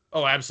there.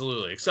 Oh,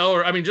 absolutely.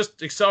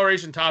 Just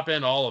acceleration, top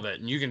end, all of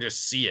it, and you can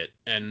just see it.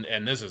 And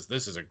this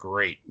is a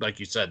great, like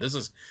you said, this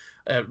is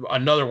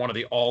another one of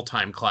the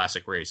all-time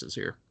classic races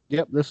here.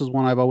 Yep, this is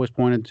one I've always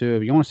pointed to.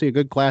 If you want to see a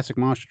good classic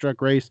monster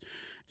truck race,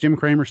 Jim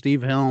Kramer,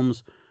 Steve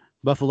Helms,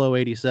 Buffalo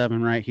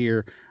 87 right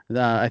here.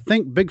 I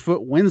think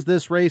Bigfoot wins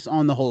this race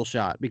on the whole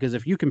shot, because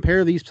if you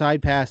compare these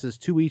side passes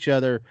to each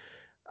other,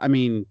 I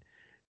mean,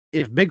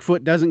 if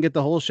Bigfoot doesn't get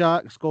the whole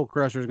shot, Skull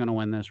Crusher is going to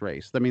win this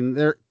race. I mean,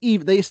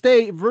 they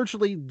stay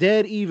virtually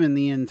dead even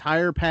the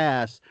entire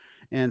pass,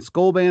 and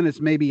Skull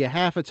Bandit's maybe a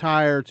half a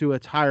tire to a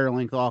tire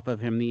length off of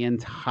him the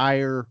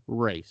entire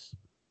race.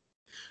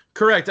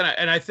 Correct,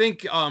 and I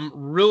think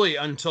really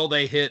until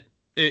they hit,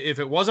 if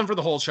it wasn't for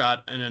the whole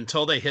shot, and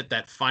until they hit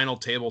that final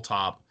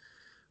tabletop,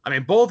 I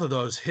mean, both of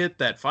those hit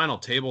that final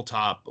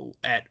tabletop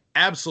at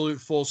absolute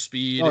full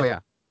speed. Oh yeah.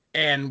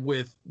 And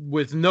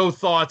with no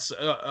thoughts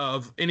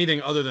of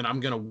anything other than I'm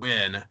going to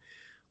win.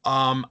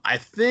 I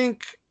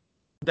think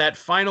that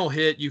final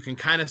hit, you can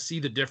kind of see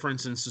the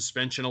difference in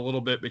suspension a little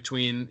bit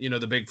between, the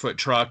Bigfoot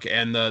truck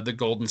and the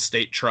Golden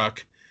State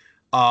truck,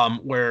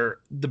 where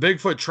the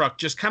Bigfoot truck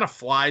just kind of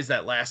flies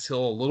that last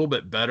hill a little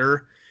bit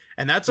better.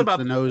 And that's about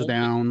the nose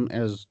down,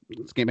 as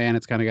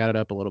Bandit's kind of got it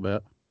up a little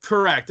bit.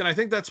 Correct. And I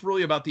think that's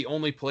really about the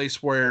only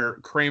place where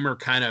Kramer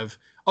kind of,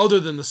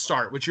 other than the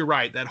start, which you're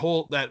right, that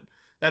whole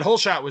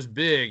shot was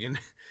big,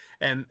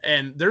 and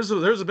there's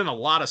been a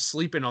lot of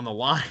sleeping on the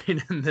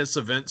line in this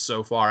event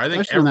so far. I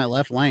think especially in that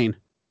left lane.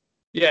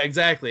 Yeah,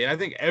 exactly. And I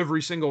think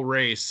every single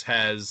race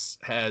has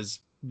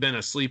been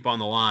asleep on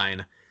the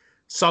line.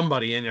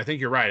 Somebody, and I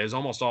think you're right, is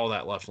almost all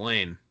that left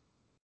lane.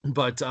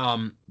 But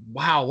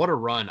wow, what a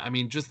run! I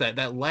mean, just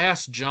that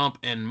last jump,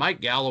 and Mike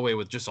Galloway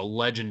with just a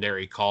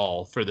legendary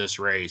call for this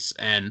race.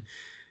 And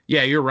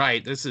yeah, you're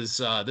right. This is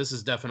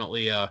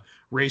definitely a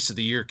race of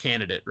the year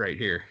candidate right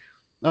here.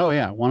 Oh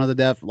yeah, one of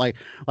the like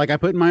I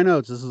put in my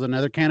notes, this is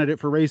another candidate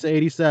for race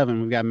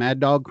 87. We've got Mad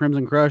Dog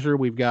Crimson Crusher,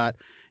 we've got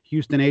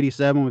Houston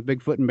 87 with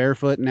Bigfoot and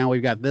Barefoot, and now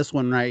we've got this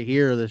one right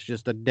here that's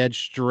just a dead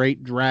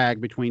straight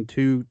drag between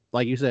two,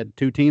 like you said,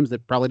 two teams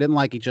that probably didn't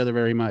like each other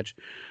very much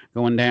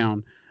going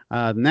down.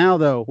 Now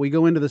though, we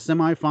go into the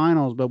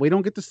semifinals, but we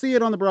don't get to see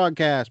it on the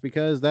broadcast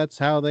because that's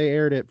how they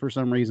aired it for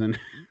some reason.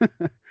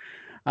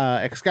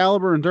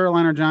 Excalibur and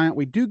Duraliner Giant,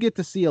 we do get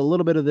to see a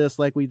little bit of this,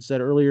 like we'd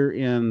said earlier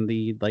in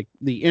the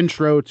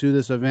intro to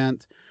this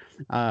event.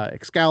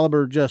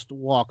 Excalibur just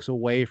walks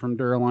away from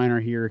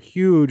Duraliner here,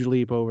 huge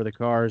leap over the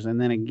cars,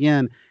 and then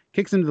again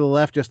kicks him to the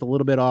left just a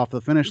little bit off the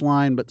finish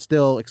line, but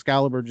still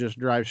Excalibur just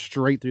drives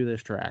straight through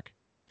this track.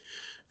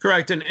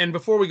 Correct. And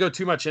before we go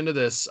too much into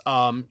this,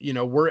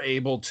 we're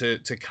able to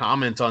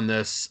comment on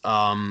this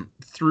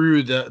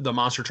through the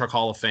Monster Truck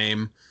Hall of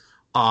Fame.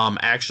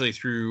 Actually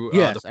through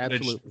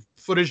the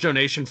footage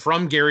donation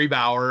from Gary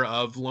Bauer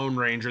of Lone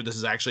Ranger. This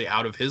is actually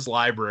out of his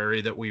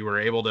library that we were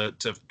able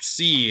to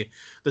see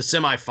the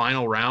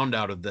semifinal round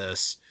out of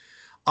this.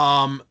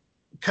 Kind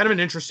of an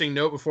interesting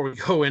note before we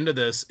go into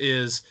this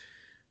is,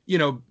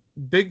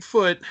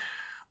 Bigfoot,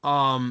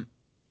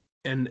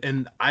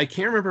 and I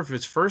can't remember if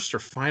it's first or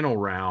final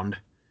round.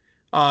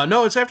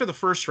 No, it's after the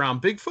first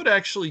round. Bigfoot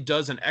actually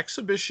does an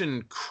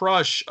exhibition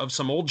crush of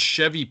some old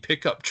Chevy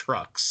pickup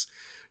trucks.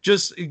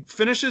 Just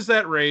finishes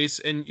that race,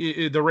 and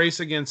the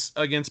race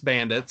against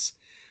Bandits,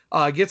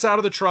 gets out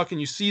of the truck, and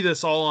you see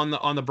this all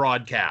on the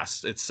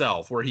broadcast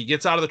itself, where he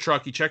gets out of the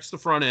truck, he checks the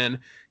front end,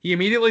 he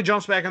immediately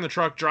jumps back in the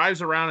truck, drives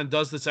around, and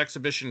does this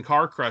exhibition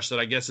car crush that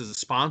I guess is a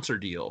sponsor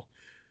deal.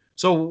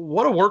 So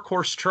what a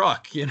workhorse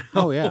truck,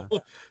 Oh yeah,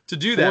 to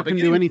do that. But can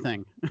do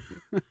anything.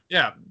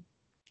 Yeah,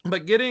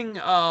 but getting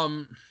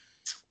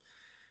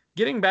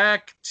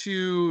back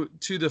to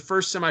the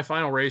first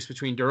semifinal race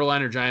between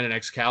Duraliner Giant and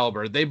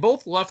Excalibur, they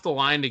both left the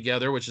line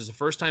together, which is the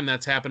first time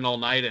that's happened all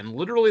night, and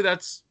literally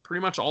that's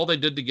pretty much all they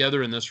did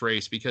together in this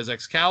race, because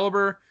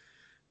Excalibur,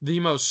 the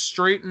most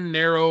straight and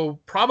narrow,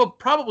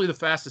 probably the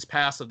fastest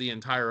pass of the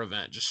entire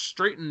event, just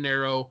straight and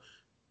narrow,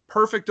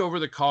 perfect over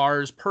the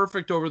cars,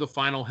 perfect over the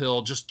final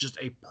hill, just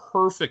a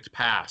perfect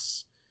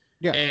pass.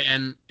 Yeah.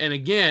 And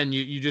again,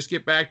 you just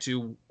get back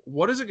to,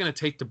 what is it going to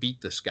take to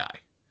beat this guy?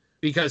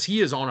 Because he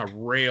is on a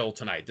rail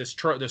tonight. This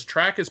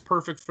track is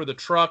perfect for the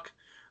truck.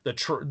 The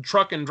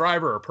truck and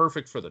driver are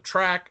perfect for the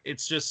track.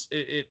 It's just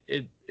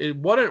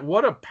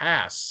what a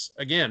pass.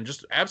 Again,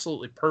 just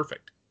absolutely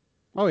perfect.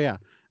 Oh yeah.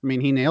 I mean,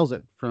 he nails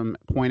it from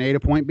point A to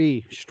point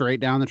B,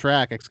 straight down the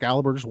track.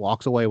 Excalibur just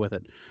walks away with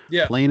it.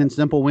 Yeah. Plain and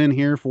simple win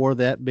here for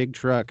that big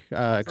truck,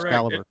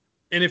 Excalibur.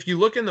 And if you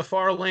look in the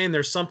far lane,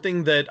 there's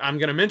something that I'm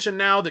going to mention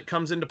now that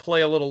comes into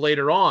play a little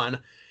later on.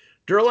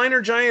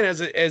 Duraliner Giant,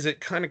 as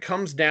it kind of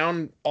comes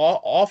down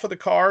off of the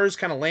cars,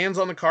 kind of lands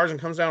on the cars and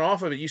comes down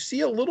off of it, you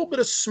see a little bit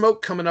of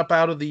smoke coming up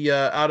out of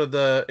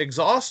the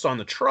exhaust on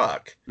the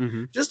truck.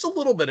 Mm-hmm. Just a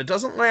little bit. It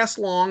doesn't last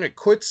long. It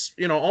quits,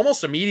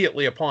 almost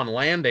immediately upon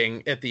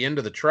landing at the end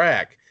of the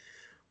track.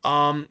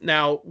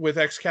 Now with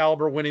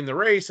Excalibur winning the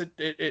race,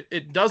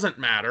 it doesn't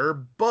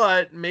matter,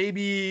 but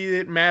maybe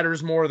it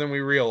matters more than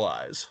we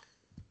realize.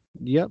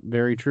 Yep,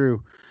 very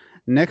true.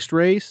 Next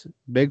race,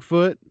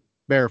 Bigfoot,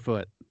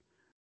 Barefoot.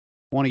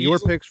 One of your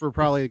picks for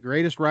probably the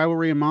greatest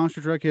rivalry in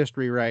monster truck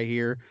history right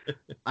here.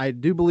 I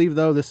do believe,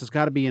 though, this has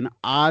got to be an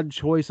odd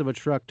choice of a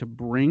truck to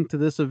bring to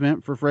this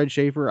event for Fred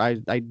Schaefer.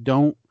 I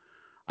don't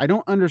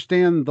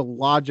understand the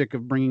logic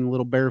of bringing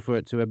Little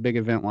Barefoot to a big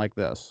event like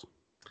this.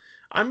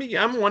 I mean,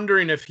 I'm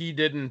wondering if he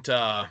didn't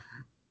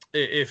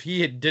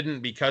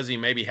because he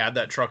maybe had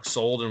that truck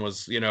sold and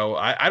was,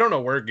 I don't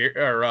know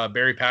where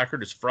Barry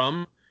Packard is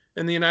from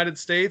in the United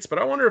States, but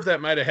I wonder if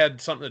that might have had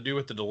something to do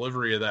with the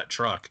delivery of that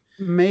truck.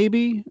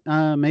 Maybe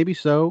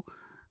so.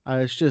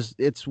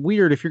 It's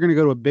weird if you're going to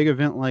go to a big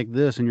event like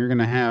this and you're going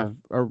to have,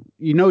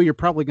 you're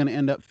probably going to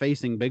end up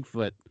facing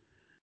Bigfoot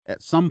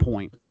at some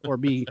point or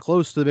be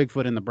close to the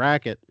Bigfoot in the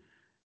bracket.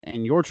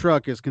 And your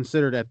truck is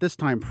considered at this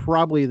time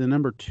probably the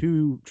number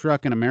 2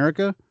 truck in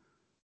America.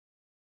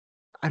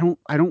 I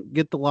don't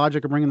get the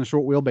logic of bringing the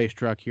short wheelbase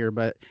truck here,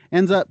 but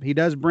ends up he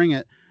does bring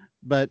it,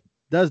 but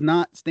does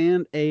not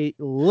stand a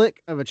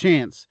lick of a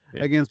chance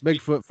against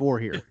Bigfoot 4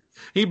 here.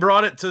 He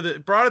brought it to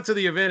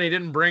the event. He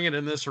didn't bring it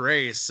in this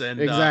race,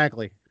 and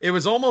exactly, it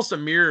was almost a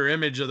mirror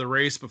image of the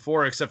race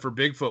before, except for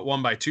Bigfoot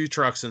won by 2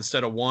 trucks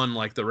instead of one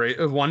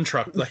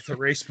truck like the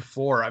race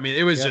before. I mean,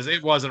 it was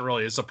it wasn't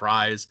really a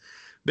surprise.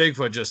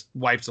 Bigfoot just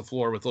wipes the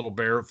floor with Little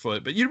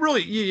Barefoot, but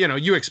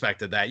you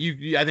expected that.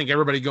 I think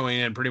everybody going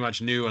in pretty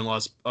much knew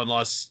unless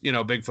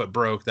Bigfoot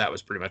broke, that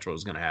was pretty much what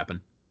was going to happen.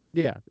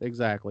 Yeah,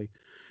 exactly.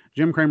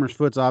 Jim Kramer's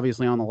foot's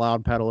obviously on the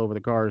loud pedal over the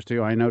cars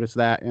too. I noticed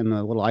that in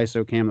the little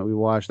ISO cam that we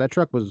watched. That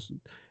truck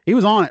he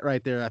was on it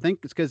right there. I think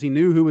it's because he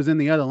knew who was in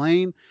the other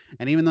lane.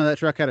 And even though that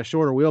truck had a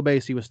shorter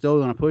wheelbase, he was still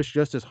going to push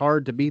just as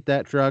hard to beat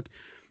that truck.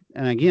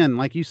 And again,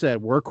 like you said,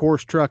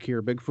 workhorse truck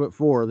here, Bigfoot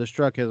 4. This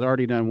truck has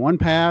already done 1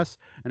 pass,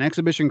 an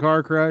exhibition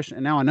car crush,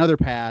 and now another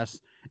pass.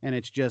 And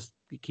it's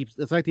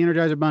like the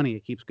Energizer Bunny.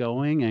 It keeps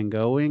going and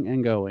going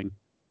and going.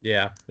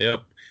 Yeah.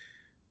 Yep.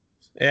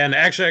 And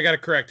actually, I got to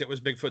correct. It was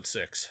Bigfoot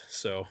 6.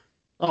 So.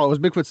 Oh, it was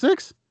Bigfoot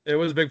 6? It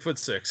was Bigfoot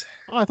 6.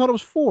 Oh, I thought it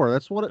was 4.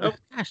 That's what it. Oh.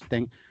 Gosh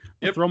dang!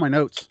 Throw my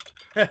notes.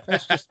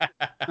 That's just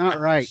not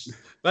right.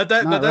 But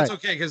that's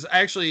okay, because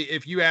actually,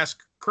 if you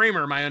ask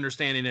Kramer, my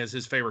understanding is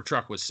his favorite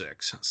truck was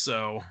 6.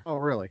 So. Oh,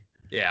 really?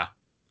 Yeah.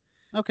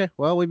 Okay.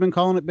 Well, we've been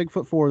calling it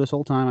Bigfoot 4 this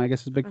whole time. I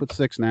guess it's Bigfoot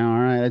 6 now.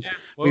 All right. Yeah,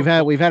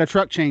 well, we've had a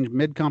truck change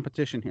mid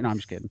competition here. No, I'm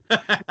just kidding.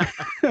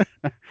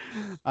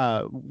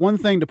 One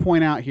thing to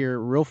point out here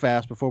real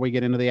fast before we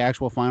get into the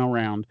actual final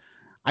round.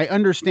 I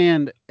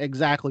understand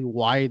exactly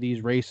why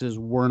these races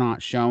were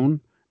not shown,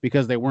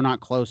 because they were not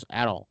close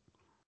at all.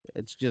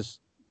 It's just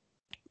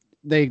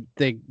the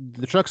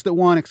trucks that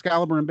won,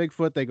 Excalibur and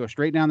Bigfoot, they go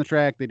straight down the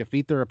track, they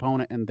defeat their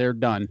opponent, and they're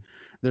done.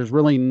 There's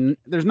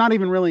not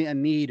even really a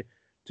need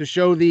to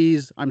show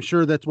these. I'm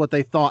sure that's what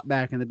they thought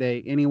back in the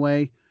day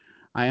anyway.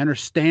 I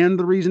understand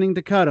the reasoning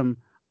to cut them.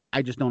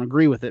 I just don't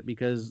agree with it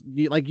because,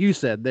 like you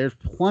said, there's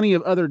plenty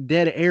of other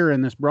dead air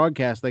in this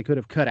broadcast they could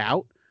have cut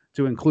out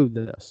to include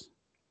this.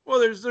 Well,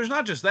 there's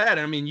not just that.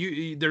 I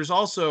mean, there's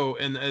also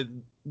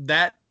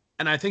that,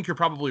 and I think you're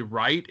probably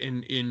right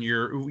in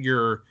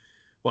your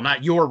well,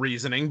 not your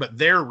reasoning, but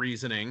their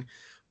reasoning.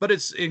 But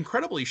it's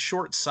incredibly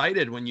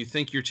short-sighted when you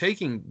think you're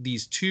taking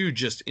these 2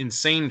 just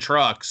insane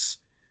trucks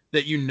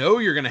that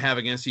you're going to have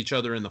against each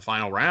other in the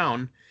final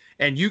round,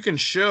 and you can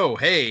show,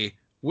 hey,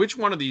 which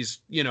one of these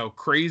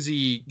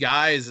crazy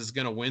guys is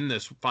going to win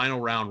this final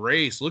round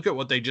race? Look at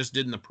what they just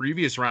did in the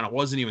previous round. It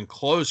wasn't even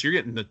close. You're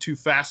getting the 2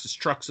 fastest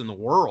trucks in the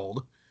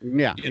world.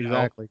 Yeah,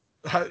 exactly.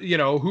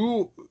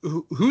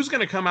 Who's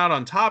going to come out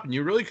on top? And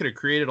you really could have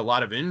created a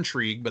lot of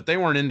intrigue, but they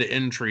weren't into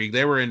intrigue.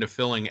 They were into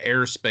filling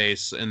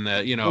airspace and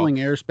filling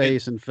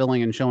airspace and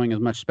filling and showing as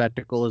much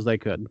spectacle as they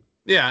could.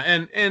 Yeah,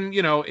 and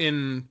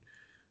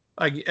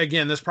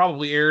again, this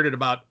probably aired at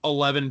about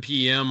 11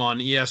 p.m. on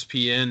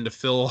ESPN to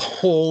fill a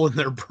hole in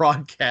their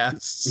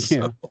broadcasts.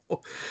 So,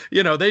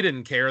 they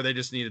didn't care. They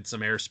just needed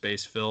some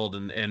airspace filled,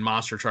 and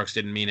monster trucks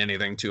didn't mean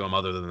anything to them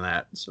other than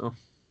that. So.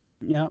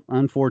 Yeah,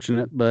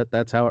 unfortunate, but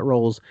that's how it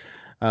rolls.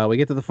 We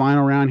get to the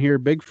final round here.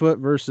 Bigfoot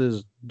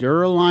versus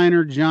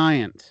Duraliner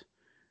Giant.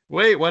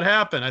 Wait, what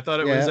happened? I thought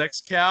it was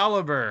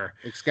Excalibur.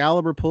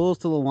 Excalibur pulls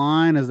to the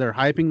line as they're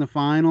hyping the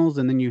finals,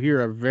 and then you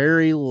hear a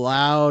very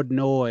loud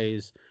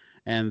noise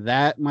And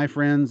that, my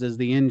friends, is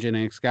the engine.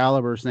 And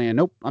Excalibur saying,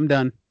 "Nope, I'm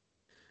done."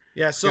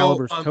 Yeah,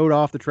 Excalibur's towed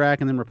off the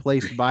track and then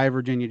replaced by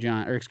Virginia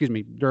Giant, or excuse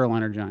me,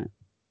 Durliner Giant.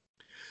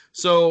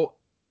 So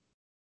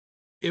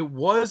it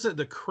was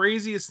the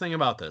craziest thing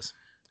about this.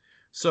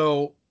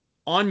 So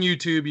on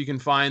YouTube, you can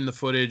find the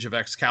footage of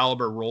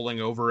Excalibur rolling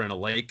over in a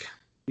lake.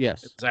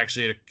 Yes. It's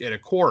actually at a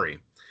quarry.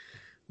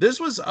 This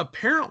was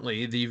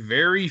apparently the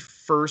very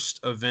first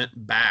event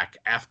back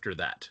after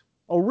that.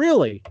 Oh,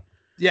 really?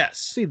 Yes.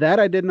 See, that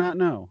I did not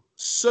know.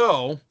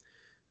 So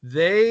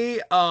they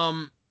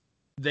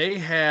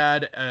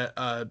had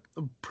a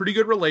pretty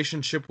good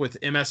relationship with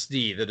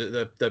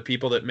MSD, the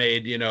people that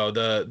made,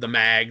 the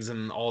mags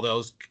and all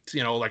those,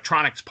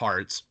 electronics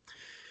parts.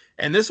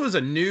 And this was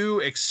a new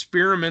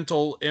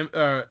experimental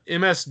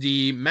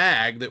MSD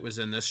mag that was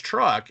in this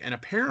truck. And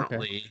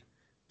apparently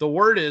the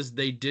word is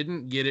they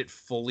didn't get it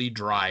fully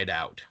dried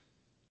out.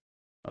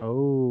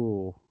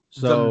 Oh,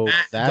 so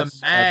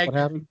that's what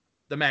happened?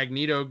 The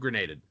magneto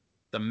grenaded.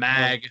 The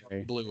mag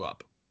blew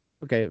up.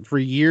 Okay, for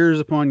years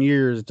upon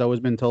years, it's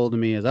always been told to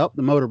me is, the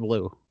motor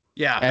blew.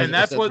 Yeah, and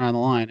that's what on the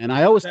line. And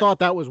I always thought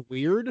that was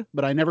weird,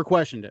 but I never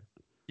questioned it.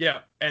 Yeah,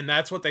 and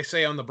that's what they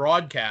say on the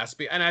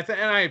broadcast. And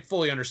I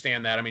fully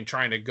understand that. I mean,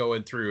 trying to go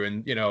in through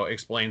and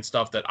explain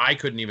stuff that I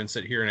couldn't even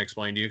sit here and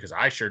explain to you because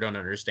I sure don't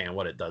understand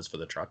what it does for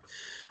the truck.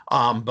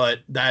 But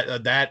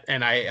that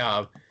and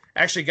I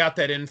actually got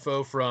that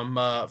info from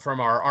our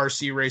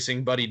RC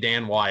racing buddy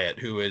Dan Wyatt,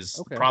 who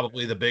is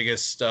probably the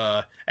biggest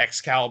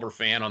Excalibur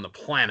fan on the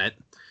planet.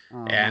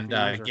 And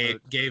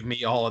gave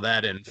me all of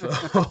that info.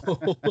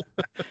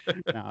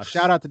 No,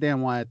 shout out to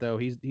Dan Wyatt, though.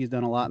 He's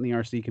done a lot in the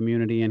RC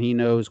community, and he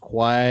knows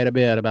quite a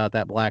bit about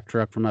that black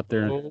truck from up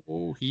there.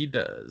 Oh, he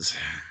does.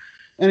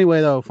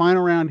 Anyway, though,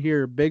 final round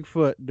here: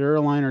 Bigfoot,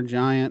 Durliner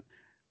Giant.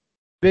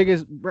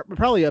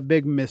 Probably a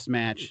big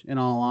mismatch, in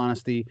all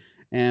honesty,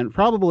 and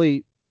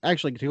probably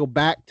actually to go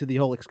back to the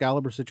whole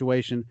Excalibur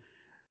situation.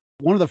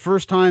 One of the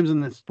first times in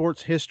the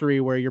sport's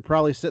history where you're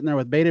probably sitting there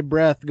with bated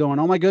breath going,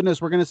 "Oh my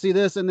goodness, we're going to see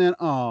this." And then,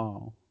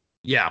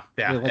 yeah.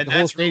 Like and the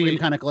whole stadium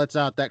kind of lets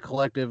out that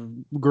collective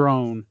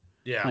groan.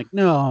 Yeah. Like,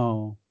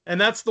 no.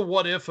 And that's the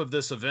what if of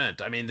this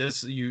event. I mean,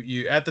 this,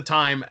 you at the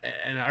time,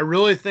 and I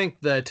really think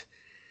that,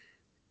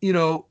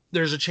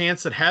 there's a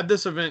chance that had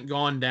this event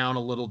gone down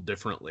a little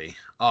differently.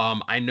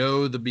 I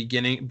know the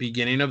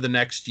beginning of the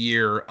next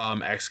year,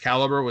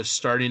 Excalibur was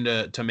starting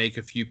to make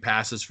a few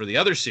passes for the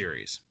other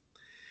series.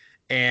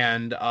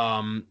 And,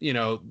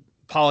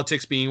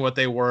 politics being what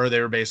they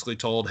were basically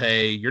told,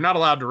 hey, you're not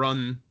allowed to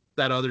run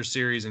that other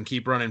series and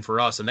keep running for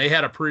us. And they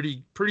had a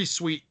pretty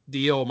sweet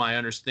deal, my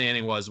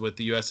understanding was, with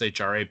the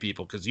USHRA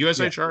people, because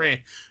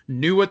USHRA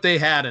knew what they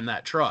had in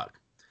that truck.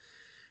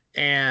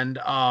 And,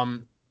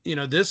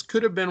 this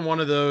could have been one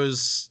of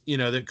those,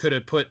 that could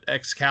have put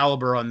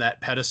Excalibur on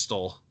that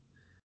pedestal.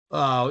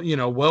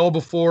 Well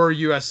before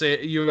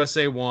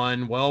USA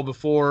 1, well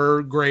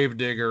before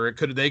Gravedigger,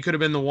 they could have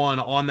been the one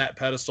on that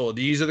pedestal.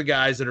 These are the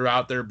guys that are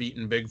out there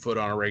beating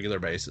Bigfoot on a regular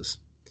basis.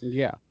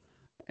 Yeah.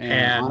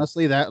 And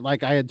honestly, that,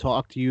 like I had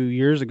talked to you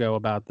years ago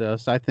about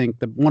this, I think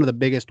one of the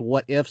biggest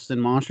what ifs in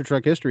monster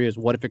truck history is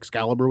what if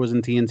Excalibur was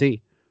in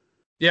TNT?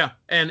 Yeah,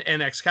 and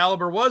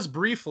Excalibur was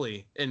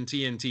briefly in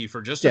TNT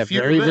for just a few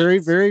very, events. very,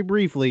 very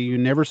briefly. You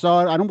never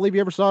saw it. I don't believe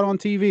you ever saw it on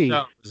TV.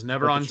 No, it was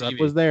never on TV. It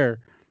was there.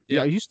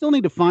 Yeah, you still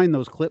need to find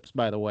those clips,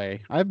 by the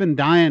way. I've been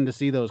dying to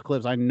see those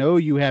clips. I know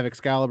you have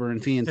Excalibur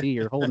and TNT.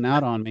 You're holding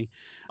out on me.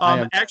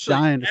 I'm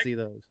dying to see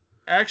those.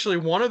 Actually,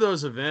 one of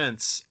those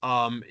events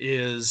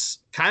is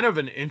kind of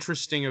an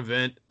interesting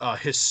event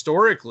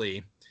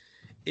historically,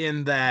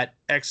 in that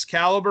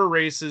Excalibur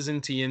races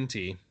in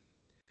TNT.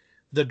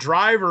 The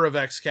driver of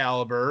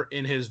Excalibur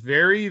in his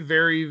very,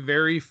 very,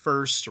 very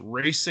first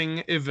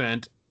racing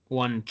event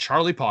won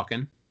Charlie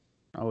Pauken.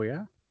 Oh,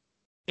 yeah?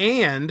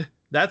 And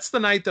that's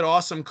the night that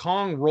Awesome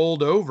Kong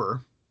rolled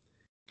over.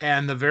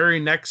 And the very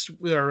next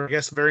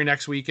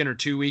weekend or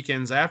 2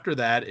 weekends after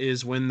that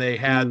is when they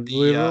had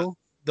the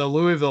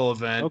Louisville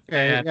event.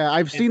 Okay, yeah,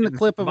 I've seen the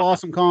clip of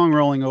Awesome Kong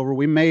rolling over.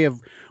 We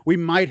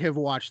might have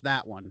watched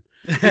that one.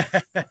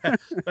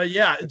 But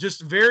yeah,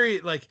 just very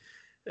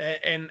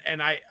and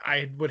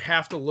I would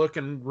have to look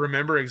and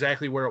remember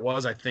exactly where it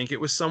was. I think it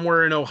was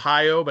somewhere in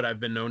Ohio, but I've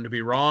been known to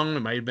be wrong.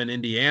 It might have been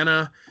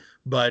Indiana,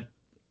 but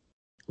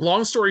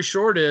long story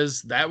short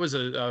is that was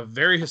a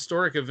very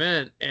historic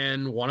event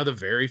and one of the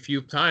very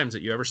few times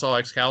that you ever saw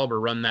Excalibur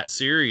run that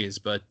series.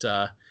 But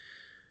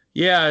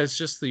yeah, it's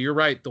just you're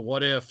right. The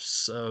what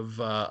ifs of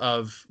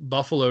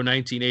Buffalo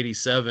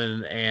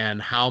 1987 and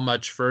how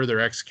much further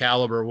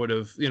Excalibur would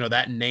have,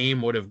 that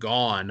name would have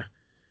gone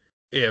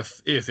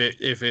if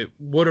it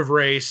would have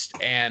raced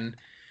and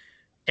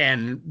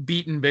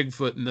beaten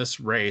Bigfoot in this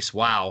race.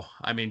 Wow.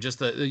 I mean, just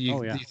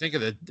you think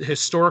of the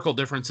historical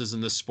differences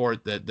in this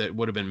sport that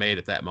would have been made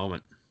at that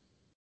moment.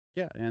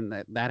 Yeah, and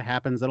that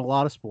happens in a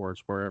lot of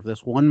sports, where if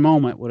this one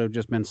moment would have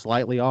just been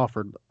slightly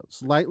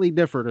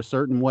differed a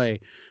certain way,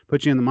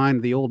 put you in the mind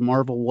of the old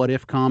Marvel What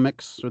If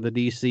comics or the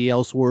DC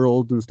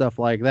Elseworlds and stuff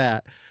like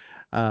that.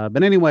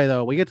 But anyway,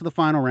 though, we get to the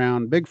final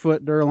round. Bigfoot,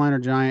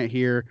 Durliner Giant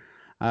here.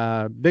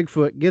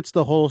 Bigfoot gets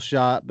the whole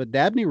shot, but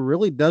Dabney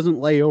really doesn't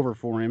lay over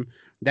for him.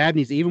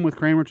 Dabney's even with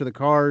Kramer to the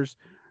cars,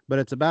 but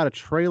it's about a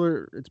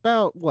trailer. It's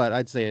about what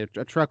I'd say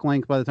a truck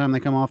length by the time they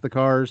come off the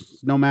cars.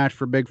 No match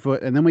for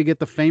Bigfoot. And then we get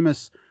the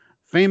famous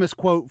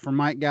quote from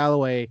Mike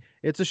Galloway.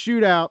 It's a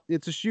shootout.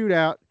 It's a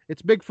shootout.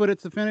 It's Bigfoot at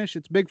the finish.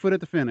 It's Bigfoot at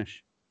the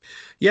finish.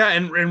 Yeah,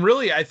 and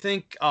really, I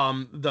think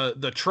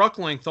the truck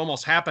length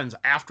almost happens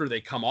after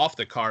they come off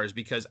the cars,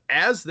 because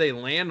as they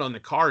land on the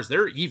cars,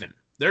 they're even.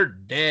 They're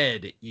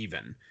dead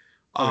even.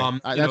 Okay.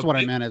 That's what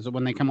I meant, is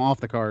when they come off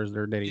the cars,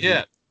 they're dead even.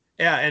 Yeah.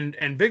 Yeah,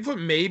 and Bigfoot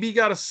maybe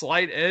got a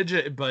slight edge,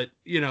 but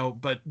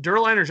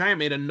Durliner Giant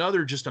made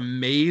another just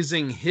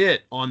amazing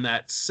hit on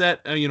that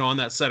set, on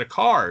that set of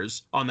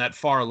cars on that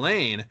far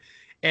lane,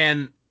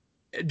 and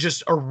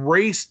just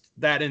erased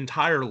that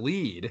entire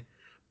lead.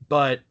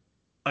 But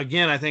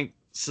again, I think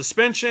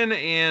suspension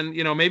and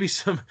maybe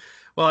some,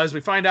 well, as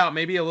we find out,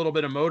 maybe a little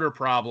bit of motor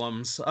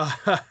problems.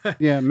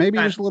 Yeah, maybe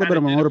just a little bit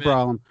of a motor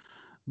problem.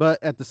 But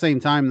at the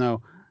same time,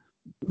 though,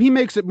 he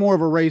makes it more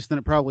of a race than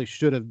it probably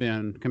should have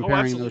been,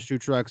 comparing those two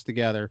trucks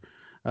together.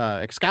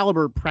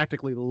 Excalibur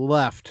practically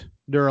left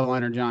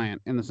Duraliner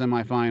Giant in the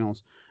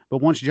semifinals, but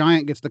once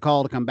Giant gets the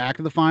call to come back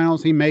to the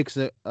finals, he makes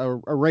it a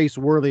race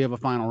worthy of a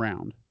final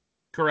round.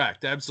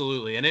 Correct,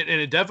 absolutely, and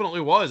it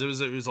definitely was. It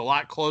was a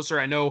lot closer.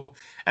 I know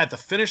at the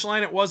finish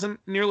line it wasn't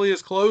nearly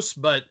as close,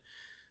 but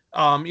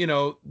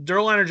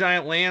Duraliner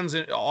Giant lands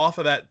off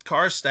of that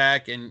car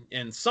stack,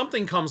 and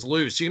something comes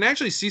loose. You can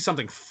actually see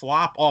something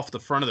flop off the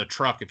front of the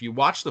truck if you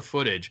watch the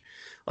footage.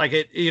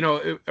 Like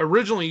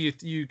originally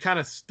you kind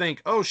of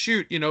think, oh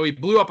shoot, he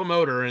blew up a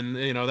motor, and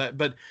that,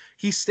 but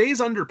he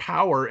stays under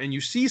power, and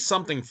you see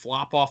something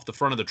flop off the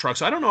front of the truck.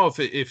 So I don't know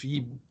if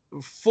he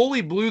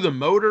fully blew the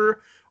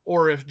motor,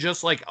 or if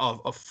just like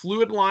a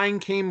fluid line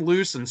came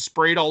loose and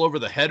sprayed all over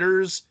the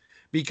headers.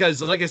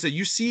 Because, like I said,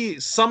 you see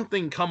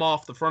something come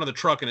off the front of the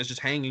truck, and it's just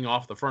hanging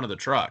off the front of the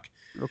truck.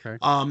 Okay.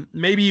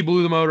 Maybe he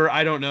blew the motor.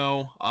 I don't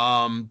know.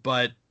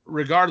 But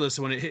regardless,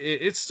 when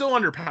it's still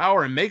under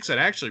power and makes an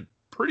actually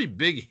pretty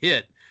big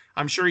hit,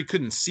 I'm sure he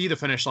couldn't see the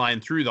finish line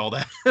through all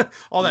that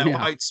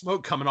white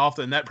smoke coming off,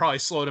 and that probably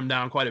slowed him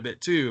down quite a bit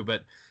too.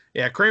 But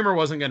yeah, Kramer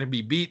wasn't going to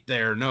be beat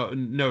there,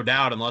 no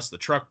doubt, unless the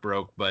truck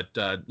broke. But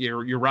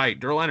you're right.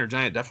 Duraliner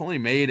Giant definitely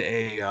made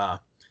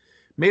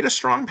a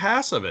strong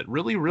pass of it,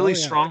 really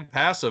strong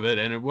pass of it,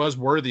 and it was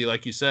worthy,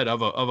 like you said,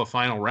 of a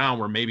final round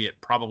where maybe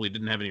it probably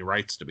didn't have any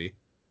rights to be.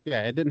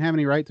 Yeah, it didn't have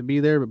any right to be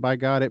there, but by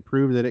God, it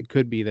proved that it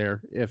could be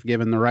there if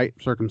given the right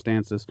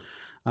circumstances.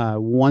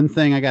 One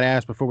thing I got to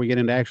ask before we get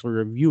into actually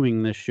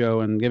reviewing this show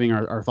and giving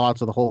our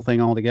thoughts of the whole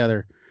thing all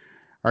together: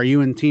 are you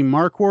in Team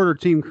Marquardt or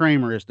Team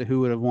Kramer as to who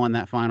would have won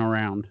that final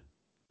round?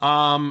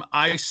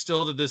 I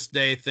still to this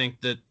day think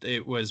that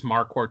it was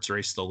Marquardt's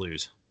race to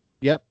lose.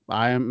 Yep,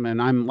 I am, and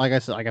I'm, like I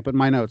said, like I put in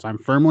my notes, I'm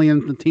firmly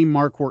in the Team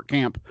Marquardt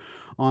camp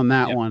on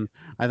that one.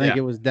 I think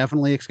it was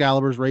definitely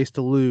Excalibur's race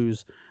to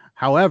lose.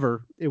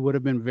 However, it would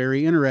have been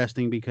very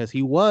interesting because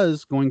he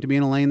was going to be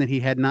in a lane that he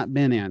had not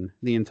been in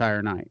the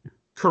entire night.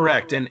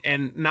 Correct, and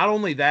not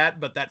only that,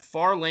 but that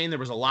far lane, there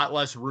was a lot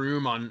less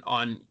room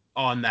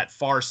on that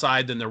far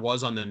side than there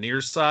was on the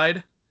near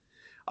side.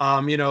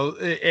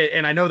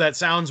 And I know that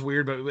sounds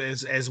weird, but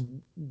as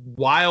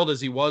wild as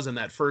he was in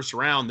that first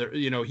round,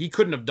 he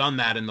couldn't have done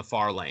that in the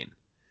far lane.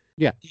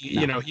 Yeah.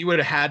 He would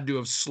have had to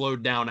have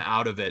slowed down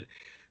out of it.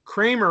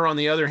 Kramer, on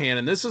the other hand,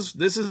 and this is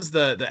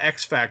the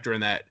X factor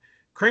in that,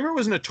 Kramer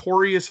was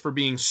notorious for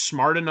being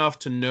smart enough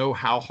to know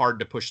how hard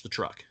to push the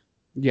truck.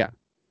 Yeah.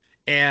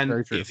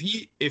 And if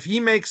he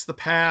makes the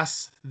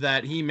pass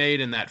that he made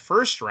in that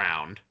first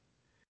round,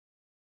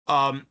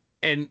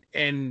 and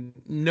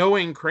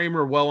knowing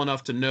Kramer well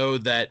enough to know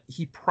that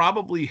he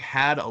probably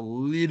had a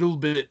little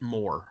bit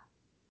more,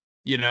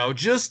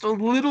 just a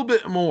little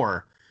bit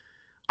more.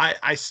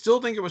 I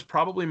still think it was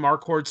probably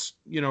Marquardt's,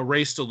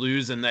 race to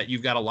lose, and that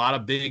you've got a lot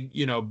of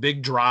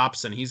big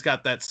drops, and he's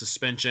got that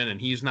suspension,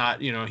 and he's not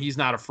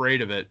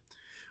afraid of it.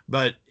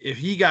 But if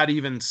he got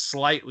even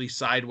slightly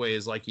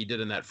sideways like he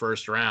did in that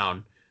first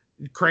round,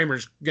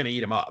 Kramer's going to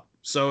eat him up.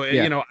 So,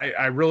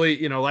 I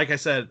really, like I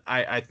said,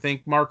 I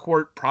think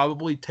Marquardt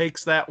probably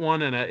takes that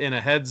one in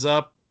a heads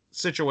up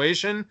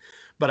situation,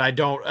 but I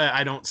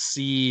don't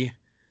see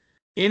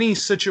any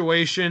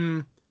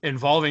situation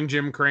involving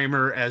Jim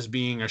Kramer as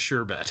being a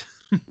sure bet.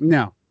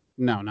 No,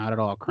 not at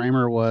all.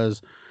 Kramer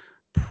was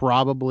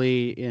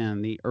probably,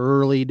 in the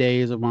early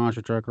days of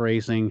monster truck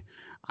racing,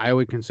 I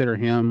would consider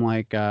him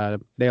like Dale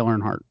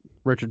Earnhardt,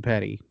 Richard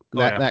Petty,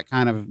 that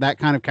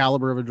kind of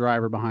caliber of a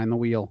driver behind the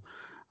wheel.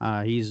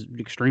 He's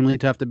extremely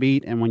tough to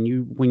beat, and when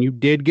you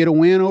did get a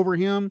win over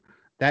him,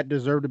 that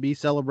deserved to be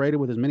celebrated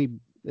with as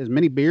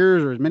many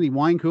beers or as many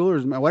wine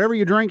coolers, whatever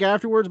you drink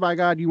afterwards. By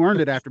God, you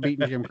earned it after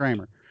beating Jim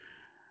Kramer.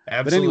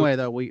 Absolutely. But anyway,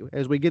 though,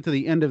 as we get to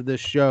the end of this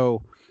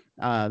show,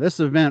 this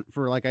event,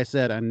 for, like I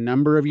said, a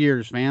number of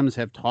years, fans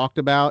have talked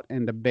about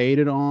and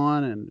debated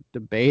on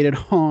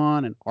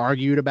and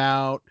argued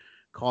about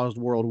caused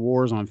world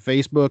wars on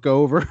Facebook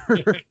over.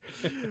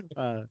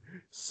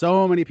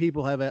 So many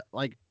people have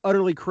like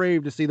utterly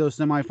craved to see those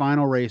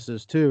semifinal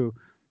races too,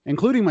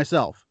 including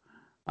myself.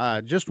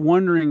 Just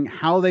wondering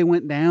how they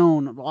went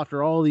down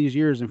after all these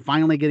years and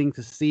finally getting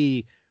to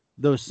see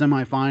those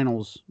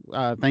semifinals,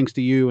 thanks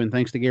to you and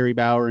thanks to Gary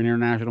Bauer and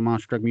International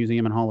Monster Truck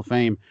Museum and Hall of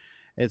Fame.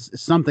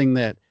 It's something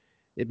that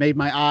it made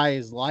my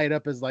eyes light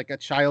up as like a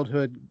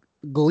childhood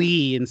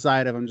glee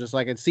inside of them. Just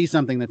like I'd see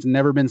something that's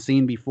never been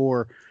seen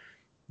before.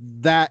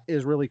 That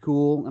is really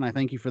cool, and I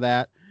thank you for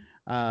that.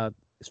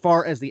 As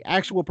far as the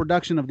actual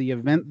production of the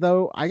event,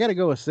 though, I got to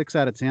go a 6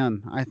 out of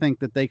 10. I think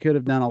that they could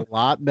have done a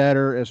lot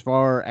better as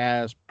far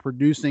as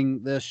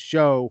producing this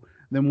show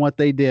than what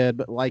they did.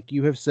 But like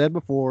you have said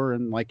before,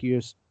 and like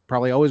you're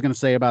probably always going to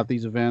say about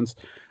these events,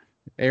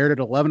 aired at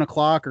 11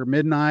 o'clock or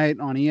midnight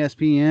on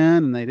ESPN,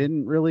 and they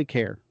didn't really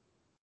care.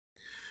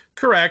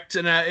 Correct.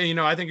 And,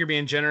 I think you're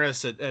being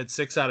generous at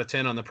 6 out of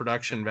 10 on the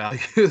production value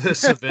of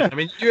this event. I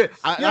mean,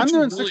 I'm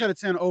doing really... 6 out of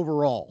 10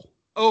 overall.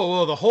 Oh,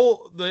 well, the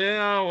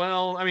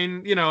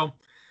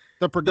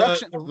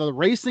production, the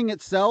racing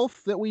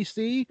itself that we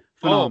see,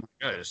 phenomenal.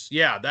 Oh, goodness.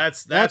 Yeah,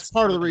 that's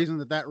part of the reason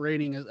that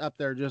rating is up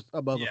there just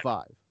above a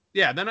 5.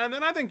 Yeah, then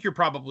I think you're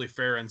probably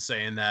fair in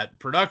saying that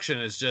production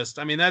is just,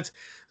 I mean, that's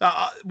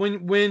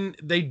when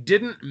they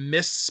didn't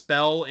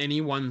misspell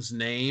anyone's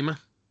name.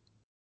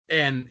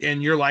 And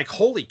you're like,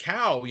 holy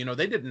cow,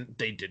 they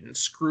didn't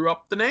screw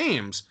up the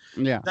names.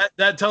 Yeah.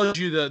 That tells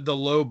you the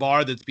low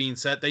bar that's being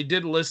set. They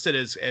did list it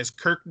as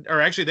Kirk,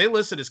 or actually they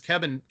listed as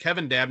Kevin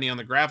Dabney on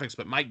the graphics,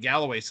 but Mike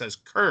Galloway says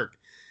Kirk.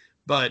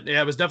 But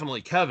yeah, it was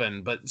definitely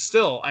Kevin. But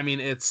still, I mean,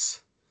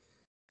 this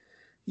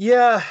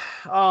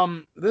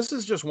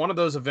is just one of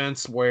those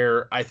events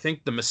where I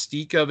think the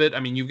mystique of it, I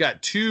mean, you've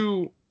got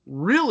two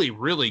really,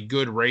 really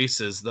good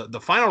races. The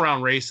final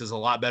round race is a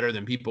lot better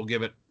than people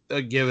give it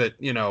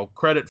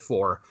credit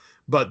for,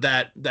 but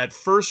that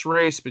first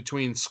race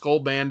between Skull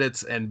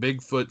Bandits and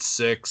Bigfoot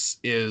 6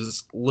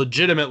 is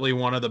legitimately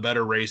one of the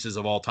better races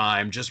of all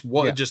time. Just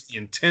the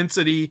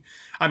intensity.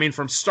 I mean,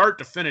 from start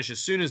to finish, as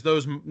soon as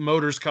those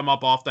motors come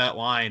up off that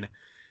line,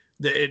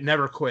 it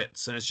never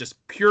quits, and it's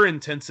just pure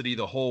intensity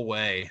the whole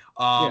way.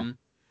 The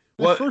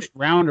first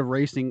round of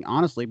racing,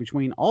 honestly,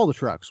 between all the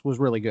trucks was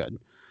really good.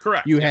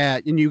 Correct.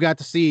 You got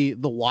to see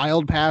the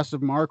wild pass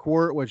of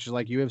Marquardt, which,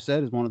 like you have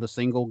said, is one of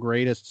the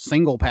greatest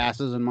single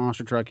passes in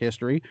monster truck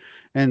history.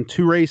 And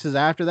 2 races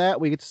after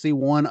that, we get to see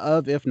one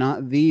of, if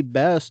not the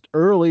best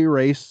early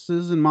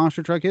races in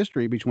monster truck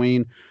history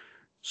between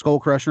Skull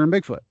Crusher and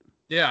Bigfoot.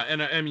 Yeah,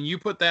 and I mean, you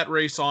put that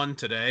race on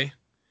today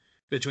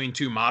between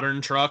 2 modern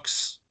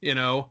trucks,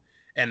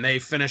 and they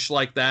finish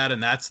like that,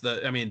 and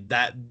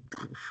that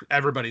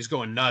everybody's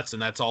going nuts,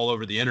 and that's all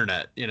over the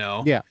internet,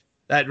 Yeah.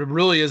 That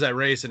really is that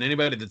race, and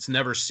anybody that's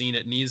never seen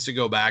it needs to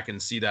go back and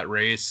see that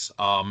race.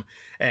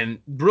 And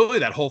really,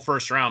 that whole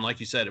first round, like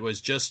you said, it was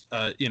just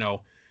a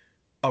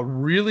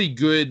really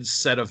good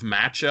set of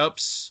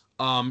matchups.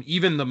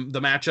 Even the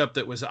matchup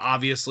that was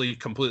obviously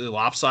completely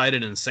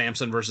lopsided in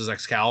Samson versus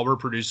Excalibur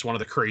produced one of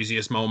the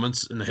craziest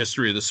moments in the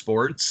history of the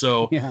sport.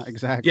 So yeah,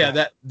 exactly. Yeah,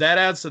 that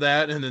adds to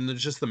that, and then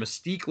there's just the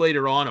mystique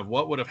later on of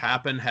what would have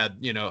happened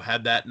had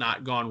that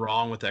not gone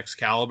wrong with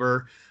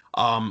Excalibur.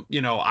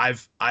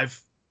 I've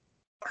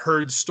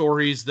heard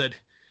stories that,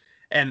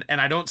 and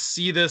I don't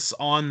see this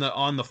on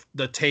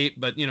the tape,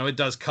 but it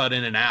does cut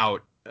in and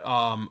out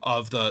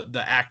of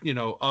the act,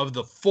 of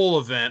the full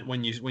event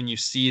when you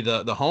see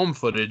the home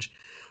footage.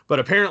 But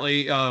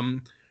apparently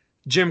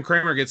Jim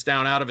Kramer gets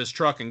down out of his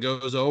truck and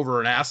goes over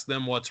and asks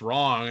them what's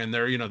wrong, and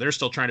they're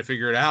still trying to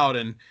figure it out.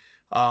 And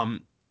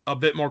a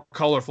bit more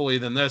colorfully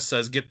than this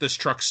says, "Get this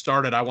truck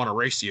started, I want to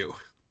race you."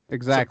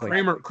 Exactly.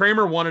 So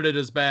Kramer wanted it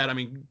as bad. I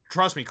mean,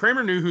 trust me,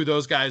 Kramer knew who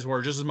those guys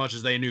were just as much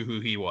as they knew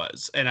who he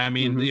was. And I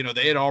mean,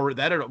 they had already,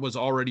 that was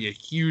already a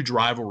huge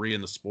rivalry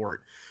in the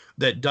sport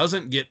that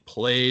doesn't get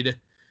played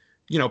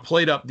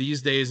up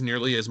these days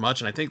nearly as much.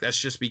 And I think that's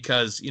just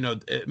because,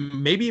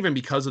 maybe even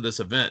because of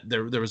this event,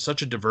 there was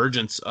such a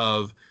divergence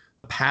of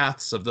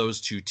paths of those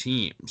two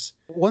teams.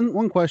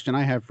 One question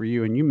I have for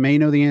you, and you may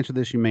know the answer to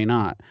this, you may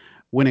not.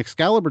 When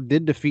Excalibur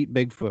did defeat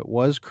Bigfoot,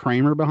 was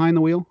Kramer behind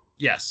the wheel?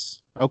 Yes.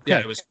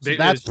 Okay, yeah,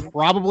 that's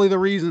probably the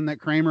reason that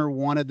Kramer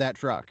wanted that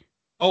truck.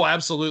 Oh,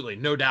 absolutely,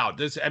 no doubt.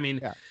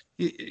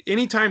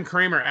 Anytime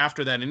Kramer,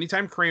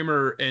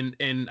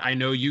 and I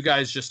know you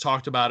guys just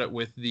talked about it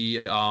with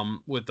the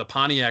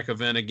Pontiac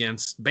event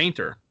against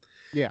Bainter.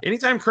 Yeah.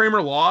 Anytime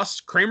Kramer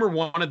lost, Kramer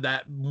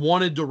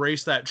wanted to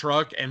race that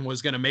truck and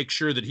was going to make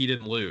sure that he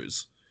didn't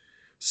lose.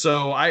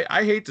 So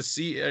I hate to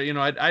see,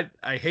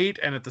 I hate,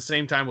 and at the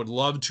same time would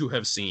love to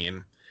have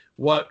seen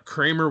what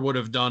Kramer would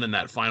have done in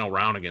that final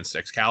round against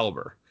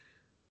Excalibur,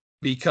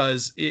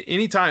 because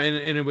anytime,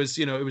 and it was,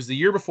 it was the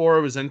year before,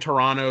 it was in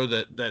Toronto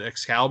that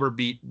Excalibur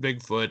beat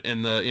Bigfoot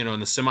in the, in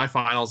the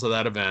semifinals of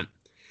that event.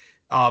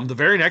 The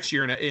very next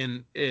year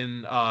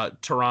in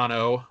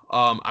Toronto,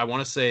 I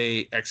want to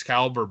say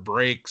Excalibur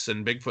breaks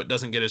and Bigfoot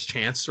doesn't get his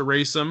chance to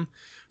race him.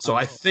 So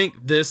I think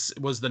this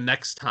was the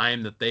next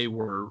time that they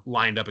were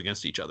lined up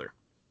against each other.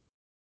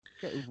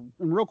 And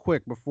real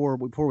quick before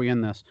we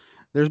end this,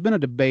 there's been a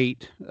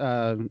debate,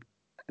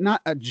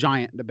 not a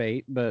giant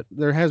debate, but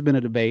there has been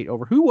a debate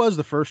over who was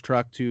the first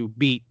truck to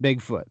beat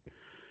Bigfoot.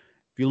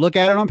 If you look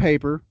at it on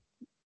paper,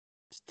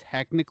 it's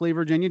technically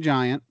Virginia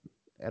Giant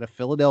at a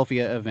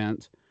Philadelphia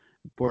event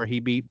where he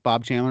beat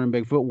Bob Chandler and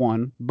Bigfoot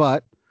won,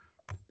 but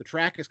the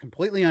track is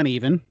completely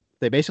uneven.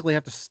 They basically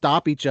have to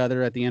stop each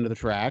other at the end of the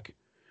track.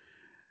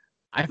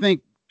 I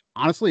think,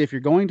 honestly, if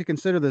you're going to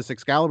consider this,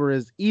 Excalibur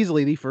is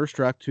easily the first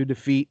truck to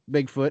defeat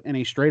Bigfoot in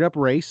a straight up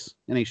race,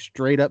 in a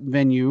straight up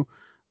venue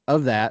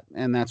of that.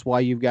 And that's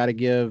why you've got to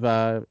give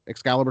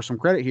Excalibur some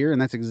credit here.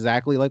 And that's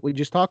exactly like we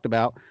just talked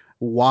about,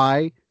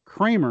 why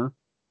Kramer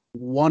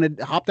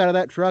hopped out of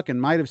that truck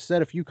and might have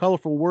said a few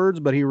colorful words,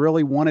 but he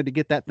really wanted to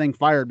get that thing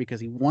fired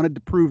because he wanted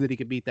to prove that he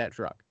could beat that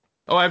truck.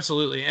 Oh,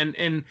 absolutely.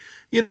 And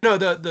you know,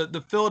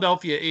 the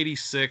Philadelphia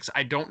 86,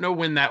 I don't know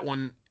when that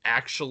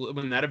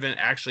event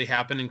actually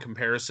happened in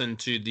comparison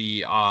to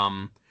the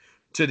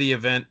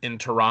event in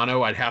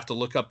Toronto. I'd have to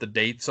look up the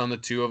dates on the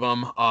two of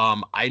them.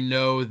 I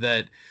know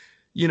that,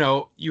 you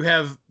know, you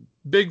have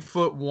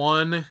Bigfoot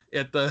 1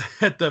 at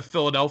the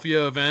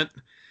Philadelphia event.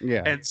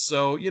 Yeah. And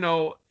so, you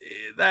know,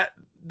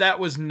 that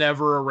was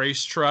never a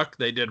race truck.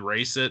 They did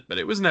race it, but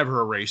it was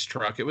never a race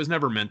truck. It was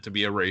never meant to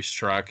be a race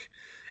truck.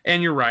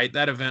 And you're right,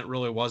 that event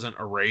really wasn't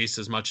a race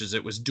as much as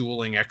it was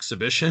dueling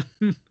exhibition.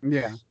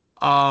 Yeah.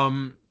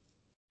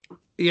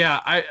 Yeah,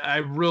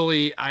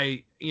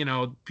 I you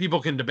know,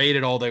 people can debate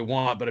it all they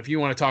want, but if you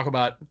want to talk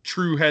about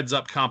true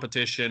heads-up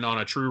competition on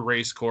a true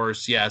race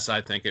course, yes,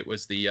 I think it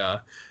was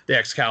the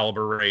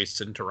Excalibur race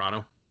in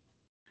Toronto.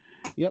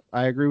 Yep,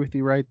 I agree with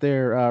you right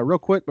there. Real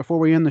quick, before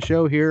we end the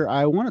show here,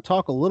 I want to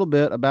talk a little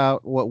bit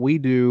about what we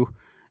do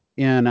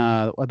in,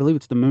 I believe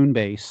it's the Moon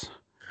Base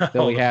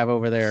that we have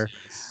over there.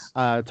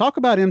 Talk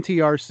about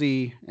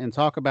MTRC and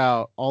talk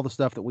about all the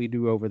stuff that we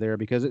do over there,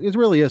 because it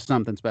really is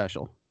something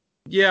special.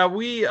 Yeah,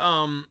 we,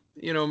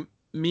 you know,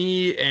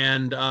 me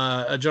and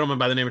a gentleman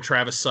by the name of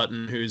Travis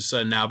Sutton, who's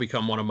now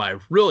become one of my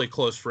really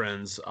close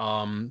friends.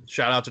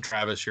 Shout out to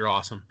Travis, you're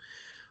awesome.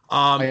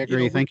 I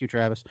agree. Thank you,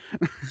 Travis.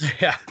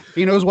 Yeah,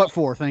 he knows what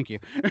for. Thank you.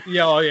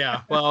 Yeah, oh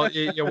yeah. Well,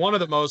 you're one of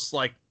the most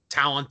like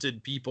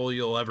talented people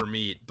you'll ever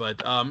meet.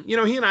 But you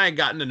know, he and I had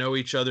gotten to know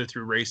each other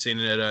through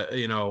racing at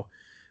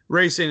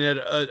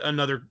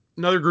another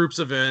group's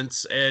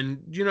events,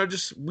 and you know,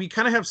 just we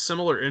kind of have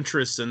similar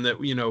interests in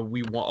that. You know,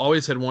 we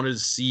always had wanted to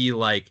see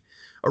like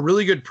a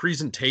really good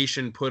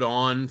presentation put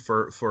on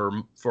for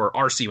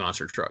RC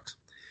monster trucks.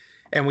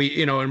 And we,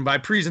 you know, and by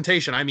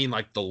presentation, I mean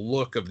like the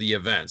look of the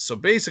event. So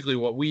basically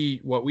what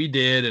we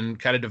did and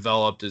kind of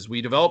developed is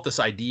we developed this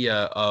idea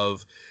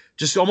of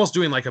just almost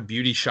doing like a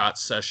beauty shot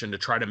session to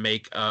try to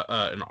make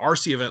an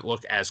RC event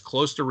look as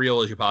close to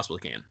real as you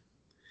possibly can.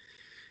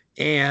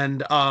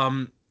 And,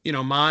 you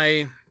know,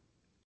 my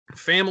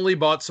family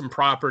bought some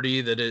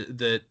property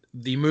that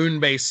the Moon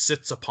Base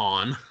sits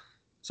upon.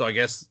 So I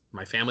guess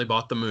my family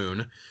bought the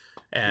moon.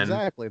 And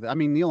exactly. I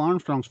mean, Neil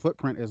Armstrong's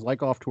footprint is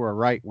like off to our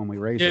right when we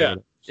race it.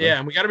 So. Yeah,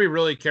 and we got to be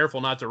really careful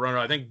not to run it.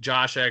 I think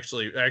Josh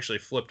actually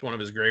flipped one of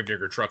his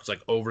Gravedigger trucks like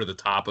over the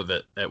top of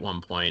it at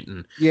one point.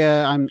 And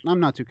yeah, I'm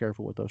not too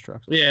careful with those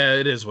trucks. Yeah,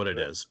 it is what it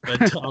is.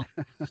 But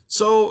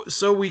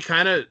so we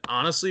kind of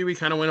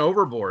went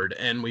overboard,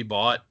 and we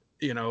bought,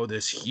 you know,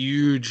 this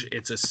huge.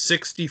 It's a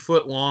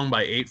 60-foot long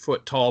by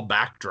 8-foot tall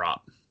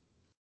backdrop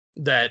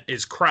that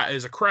is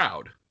a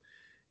crowd,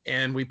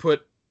 and we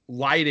put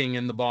lighting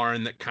in the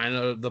barn that kind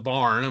of the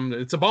barn.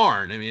 It's a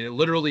barn. I mean, it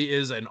literally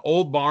is an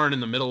old barn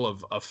in the middle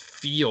of a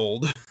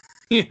field,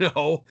 you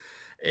know,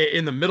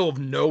 in the middle of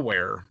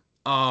nowhere.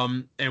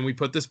 And we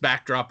put this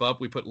backdrop up.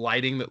 We put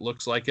lighting that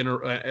looks like an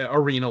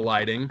arena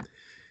lighting,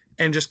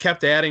 and just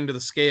kept adding to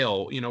the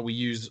scale. You know, we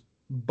use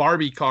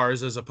Barbie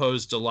cars as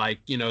opposed to like,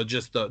 you know,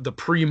 just the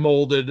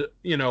pre-molded,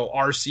 you know,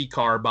 RC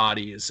car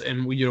bodies.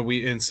 And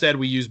we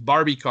instead use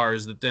Barbie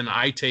cars that then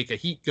I take a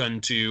heat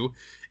gun to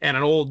and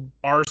an old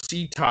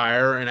RC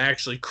tire and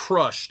actually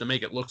crush to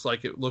make it look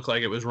like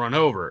it was run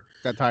over.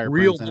 Got tire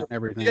prints and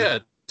everything. Yeah,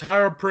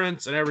 tire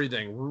prints and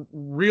everything.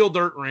 Real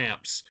dirt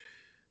ramps.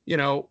 You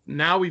know,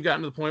 now we've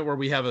gotten to the point where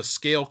we have a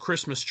scale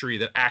Christmas tree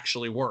that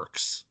actually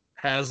works,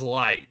 has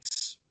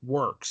lights,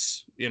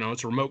 works. You know,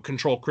 it's a remote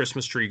control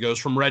Christmas tree, goes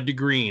from red to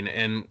green,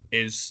 and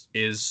is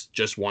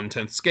just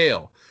 1/10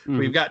 scale. Mm-hmm.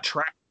 We've got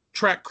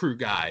track crew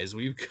guys.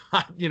 We've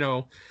got, you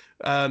know,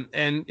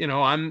 and you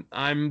know,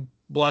 I'm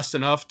blessed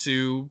enough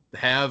to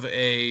have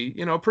a,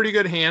 you know, pretty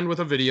good hand with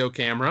a video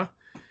camera,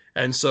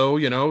 and so,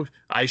 you know,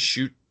 I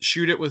shoot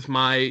it with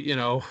my, you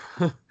know.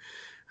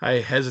 I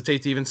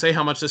hesitate to even say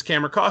how much this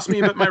camera cost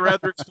me, but my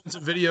rather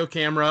expensive video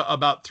camera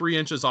about 3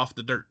 inches off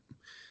the dirt.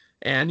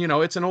 And, you know,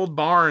 it's an old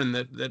barn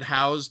that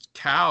housed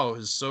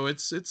cows. So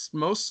it's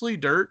mostly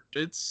dirt.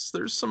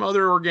 There's some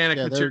other organic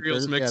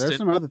materials mixed in. Yeah, there's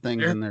some other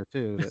things in there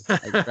too that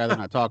I'd rather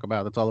not talk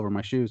about. That's all over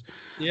my shoes.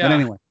 Yeah. But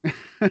anyway.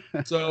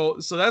 So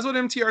that's what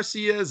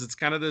MTRC is. It's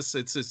kind of this,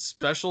 it's a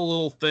special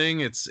little thing.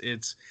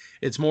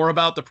 It's more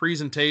about the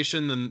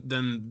presentation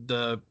than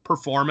the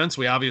performance.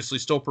 We obviously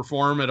still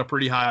perform at a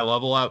pretty high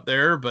level out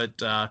there,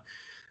 but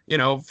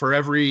for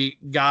every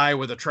guy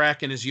with a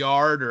track in his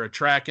yard or a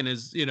track in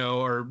his,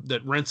 or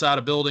that rents out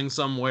a building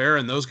somewhere,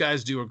 and those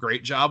guys do a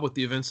great job with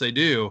the events they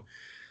do.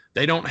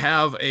 They don't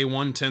have a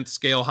 1/10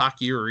 scale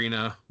hockey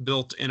arena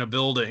built in a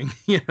building,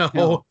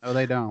 No,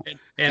 they don't.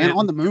 And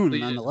on the moon,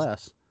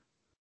 nonetheless.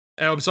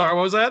 I'm sorry,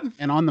 what was that?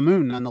 And on the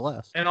moon,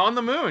 nonetheless. And on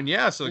the moon,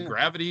 yeah. So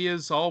gravity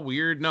is all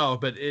weird. No,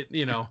 but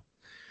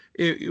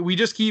we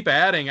just keep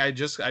adding.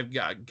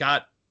 I've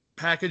got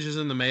packages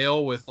in the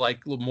mail with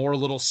like more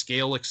little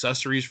scale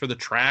accessories for the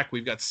track.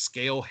 We've got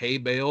scale hay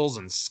bales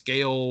and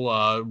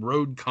scale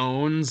road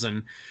cones,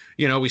 and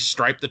we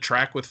stripe the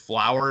track with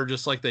flour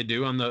just like they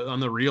do on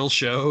the real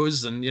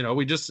shows, and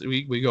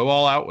we go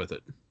all out with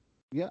it.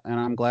 Yeah, and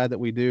I'm glad that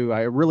we do.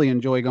 I really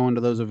enjoy going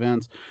to those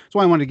events. That's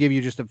why I wanted to give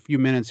you just a few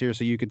minutes here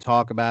so you could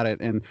talk about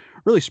it and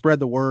really spread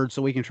the word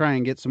so we can try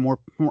and get some more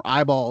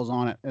eyeballs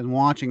on it and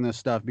watching this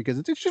stuff, because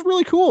it's just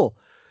really cool.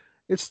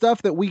 It's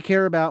stuff that we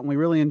care about and we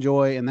really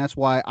enjoy, and that's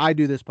why I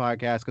do this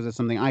podcast, because it's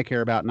something I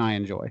care about and I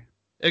enjoy.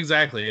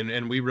 Exactly,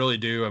 and we really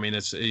do. I mean,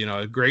 it's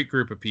a great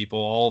group of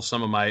people.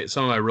 Some of my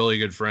really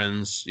good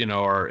friends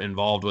are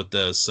involved with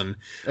this, and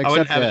except I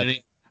wouldn't have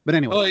any. But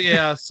anyway. Oh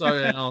yeah,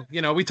 so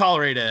we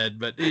tolerate Ed,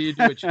 but you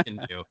do what you can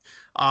do.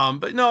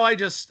 But no,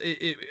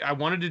 I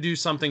wanted to do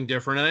something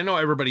different, and I know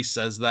everybody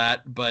says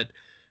that, but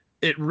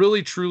it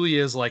really truly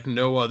is like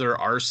no other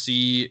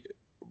RC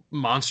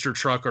monster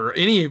truck or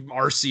any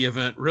RC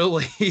event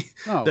really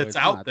that's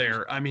out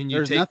there. I mean,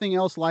 there's nothing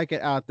else like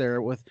it out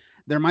there.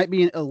 There might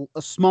be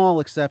a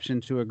small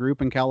exception to a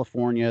group in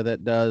California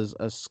that does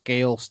a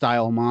scale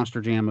style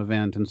Monster Jam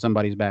event in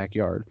somebody's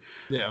backyard.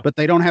 Yeah. But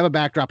they don't have a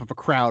backdrop of a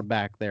crowd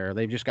back there.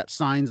 They've just got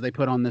signs they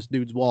put on this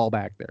dude's wall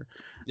back there.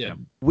 Yeah.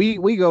 We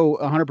go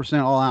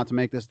 100% all out to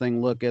make this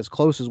thing look as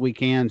close as we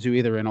can to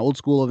either an old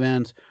school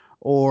event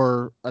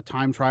or a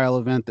time trial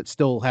event that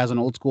still has an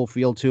old school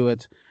feel to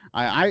it.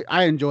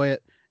 I enjoy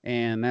it,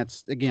 and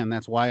that's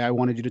why I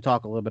wanted you to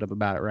talk a little bit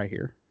about it right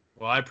here.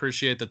 Well, I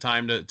appreciate the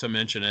time to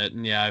mention it,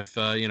 and yeah, if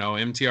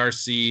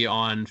MTRC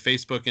on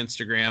Facebook,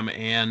 Instagram,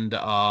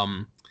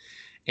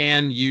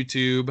 and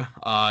YouTube,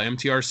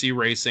 MTRC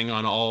Racing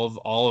on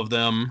all of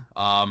them.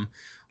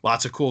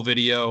 Lots of cool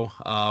video.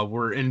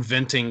 We're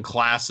inventing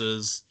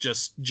classes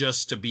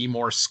just to be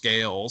more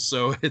scale.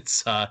 So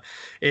it's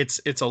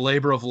a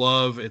labor of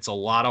love. It's a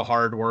lot of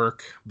hard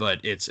work, but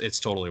it's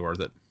totally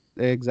worth it.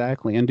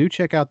 Exactly. And do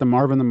check out the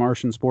Marvin the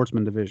Martian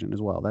Sportsman division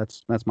as well.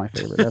 That's my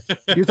favorite.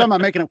 You're talking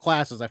about making up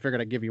classes. I figured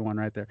I'd give you one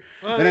right there.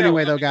 Well, but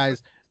anyway, though,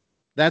 guys,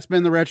 that's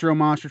been the Retro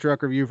Monster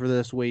Truck review for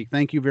this week.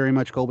 Thank you very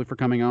much, Colby, for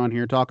coming on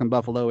here, talking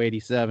Buffalo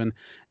 87.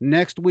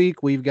 Next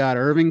week, we've got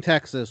Irving,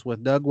 Texas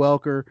with Doug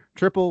Welker,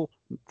 triple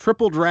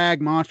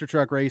drag monster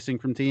truck racing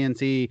from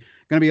TNT.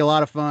 Going to be a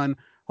lot of fun.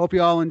 Hope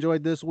you all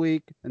enjoyed this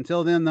week.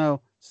 Until then,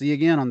 though, see you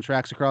again on the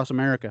tracks across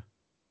America.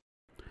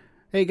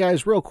 Hey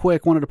guys, real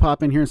quick, wanted to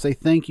pop in here and say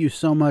thank you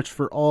so much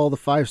for all the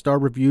 5-star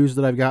reviews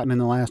that I've gotten in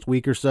the last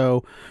week or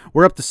so.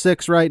 We're up to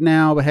 6 right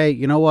now, but hey,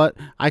 you know what?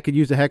 I could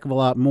use a heck of a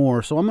lot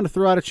more, so I'm going to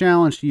throw out a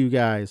challenge to you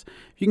guys.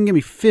 If you can give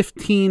me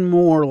 15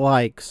 more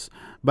likes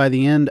by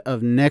the end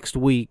of next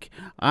week,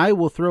 I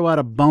will throw out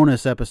a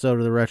bonus episode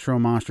of the Retro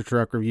Monster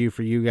Truck review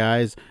for you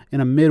guys in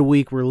a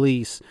midweek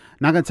release.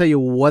 Not going to tell you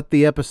what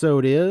the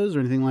episode is or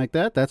anything like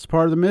that. That's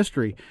part of the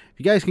mystery. If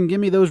you guys can give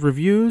me those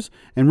reviews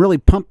and really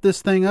pump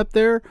this thing up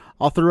there,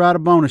 I'll throw out a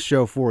bonus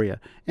show for you.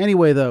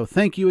 Anyway, though,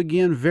 thank you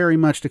again very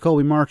much to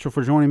Colby Marshall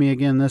for joining me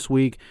again this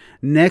week.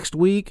 Next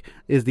week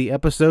is the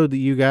episode that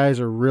you guys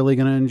are really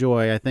going to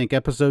enjoy. I think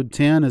episode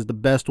 10 is the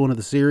best one of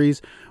the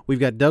series. We've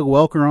got Doug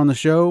Welker on the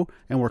show,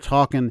 and we're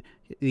talking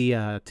the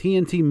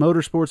TNT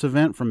Motorsports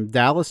event from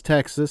Dallas,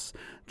 Texas,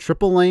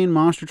 triple lane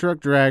monster truck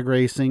drag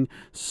racing.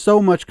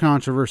 So much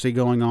controversy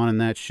going on in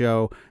that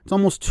show. It's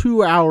almost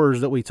 2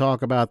 hours that we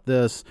talk about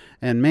this,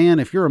 and man,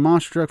 if you're a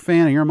monster truck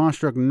fan and you're a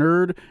monster truck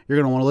nerd, you're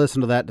going to want to listen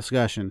to that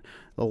discussion.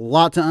 A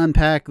lot to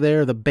unpack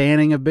there. The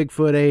banning of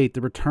Bigfoot 8,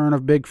 the return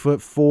of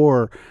Bigfoot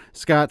 4,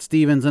 Scott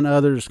Stevens and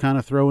others kind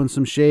of throwing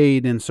some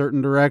shade in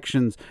certain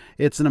directions.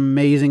 It's an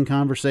amazing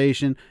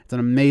conversation. It's an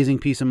amazing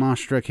piece of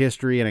monster truck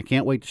history, and I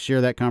can't wait to share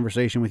that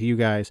conversation with you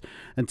guys.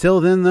 Until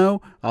then,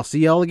 though, I'll see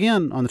y'all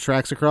again on the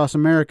tracks across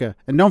America.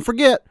 And don't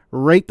forget,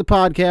 rate the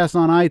podcast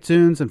on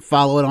iTunes and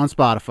follow it on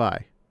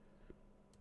Spotify.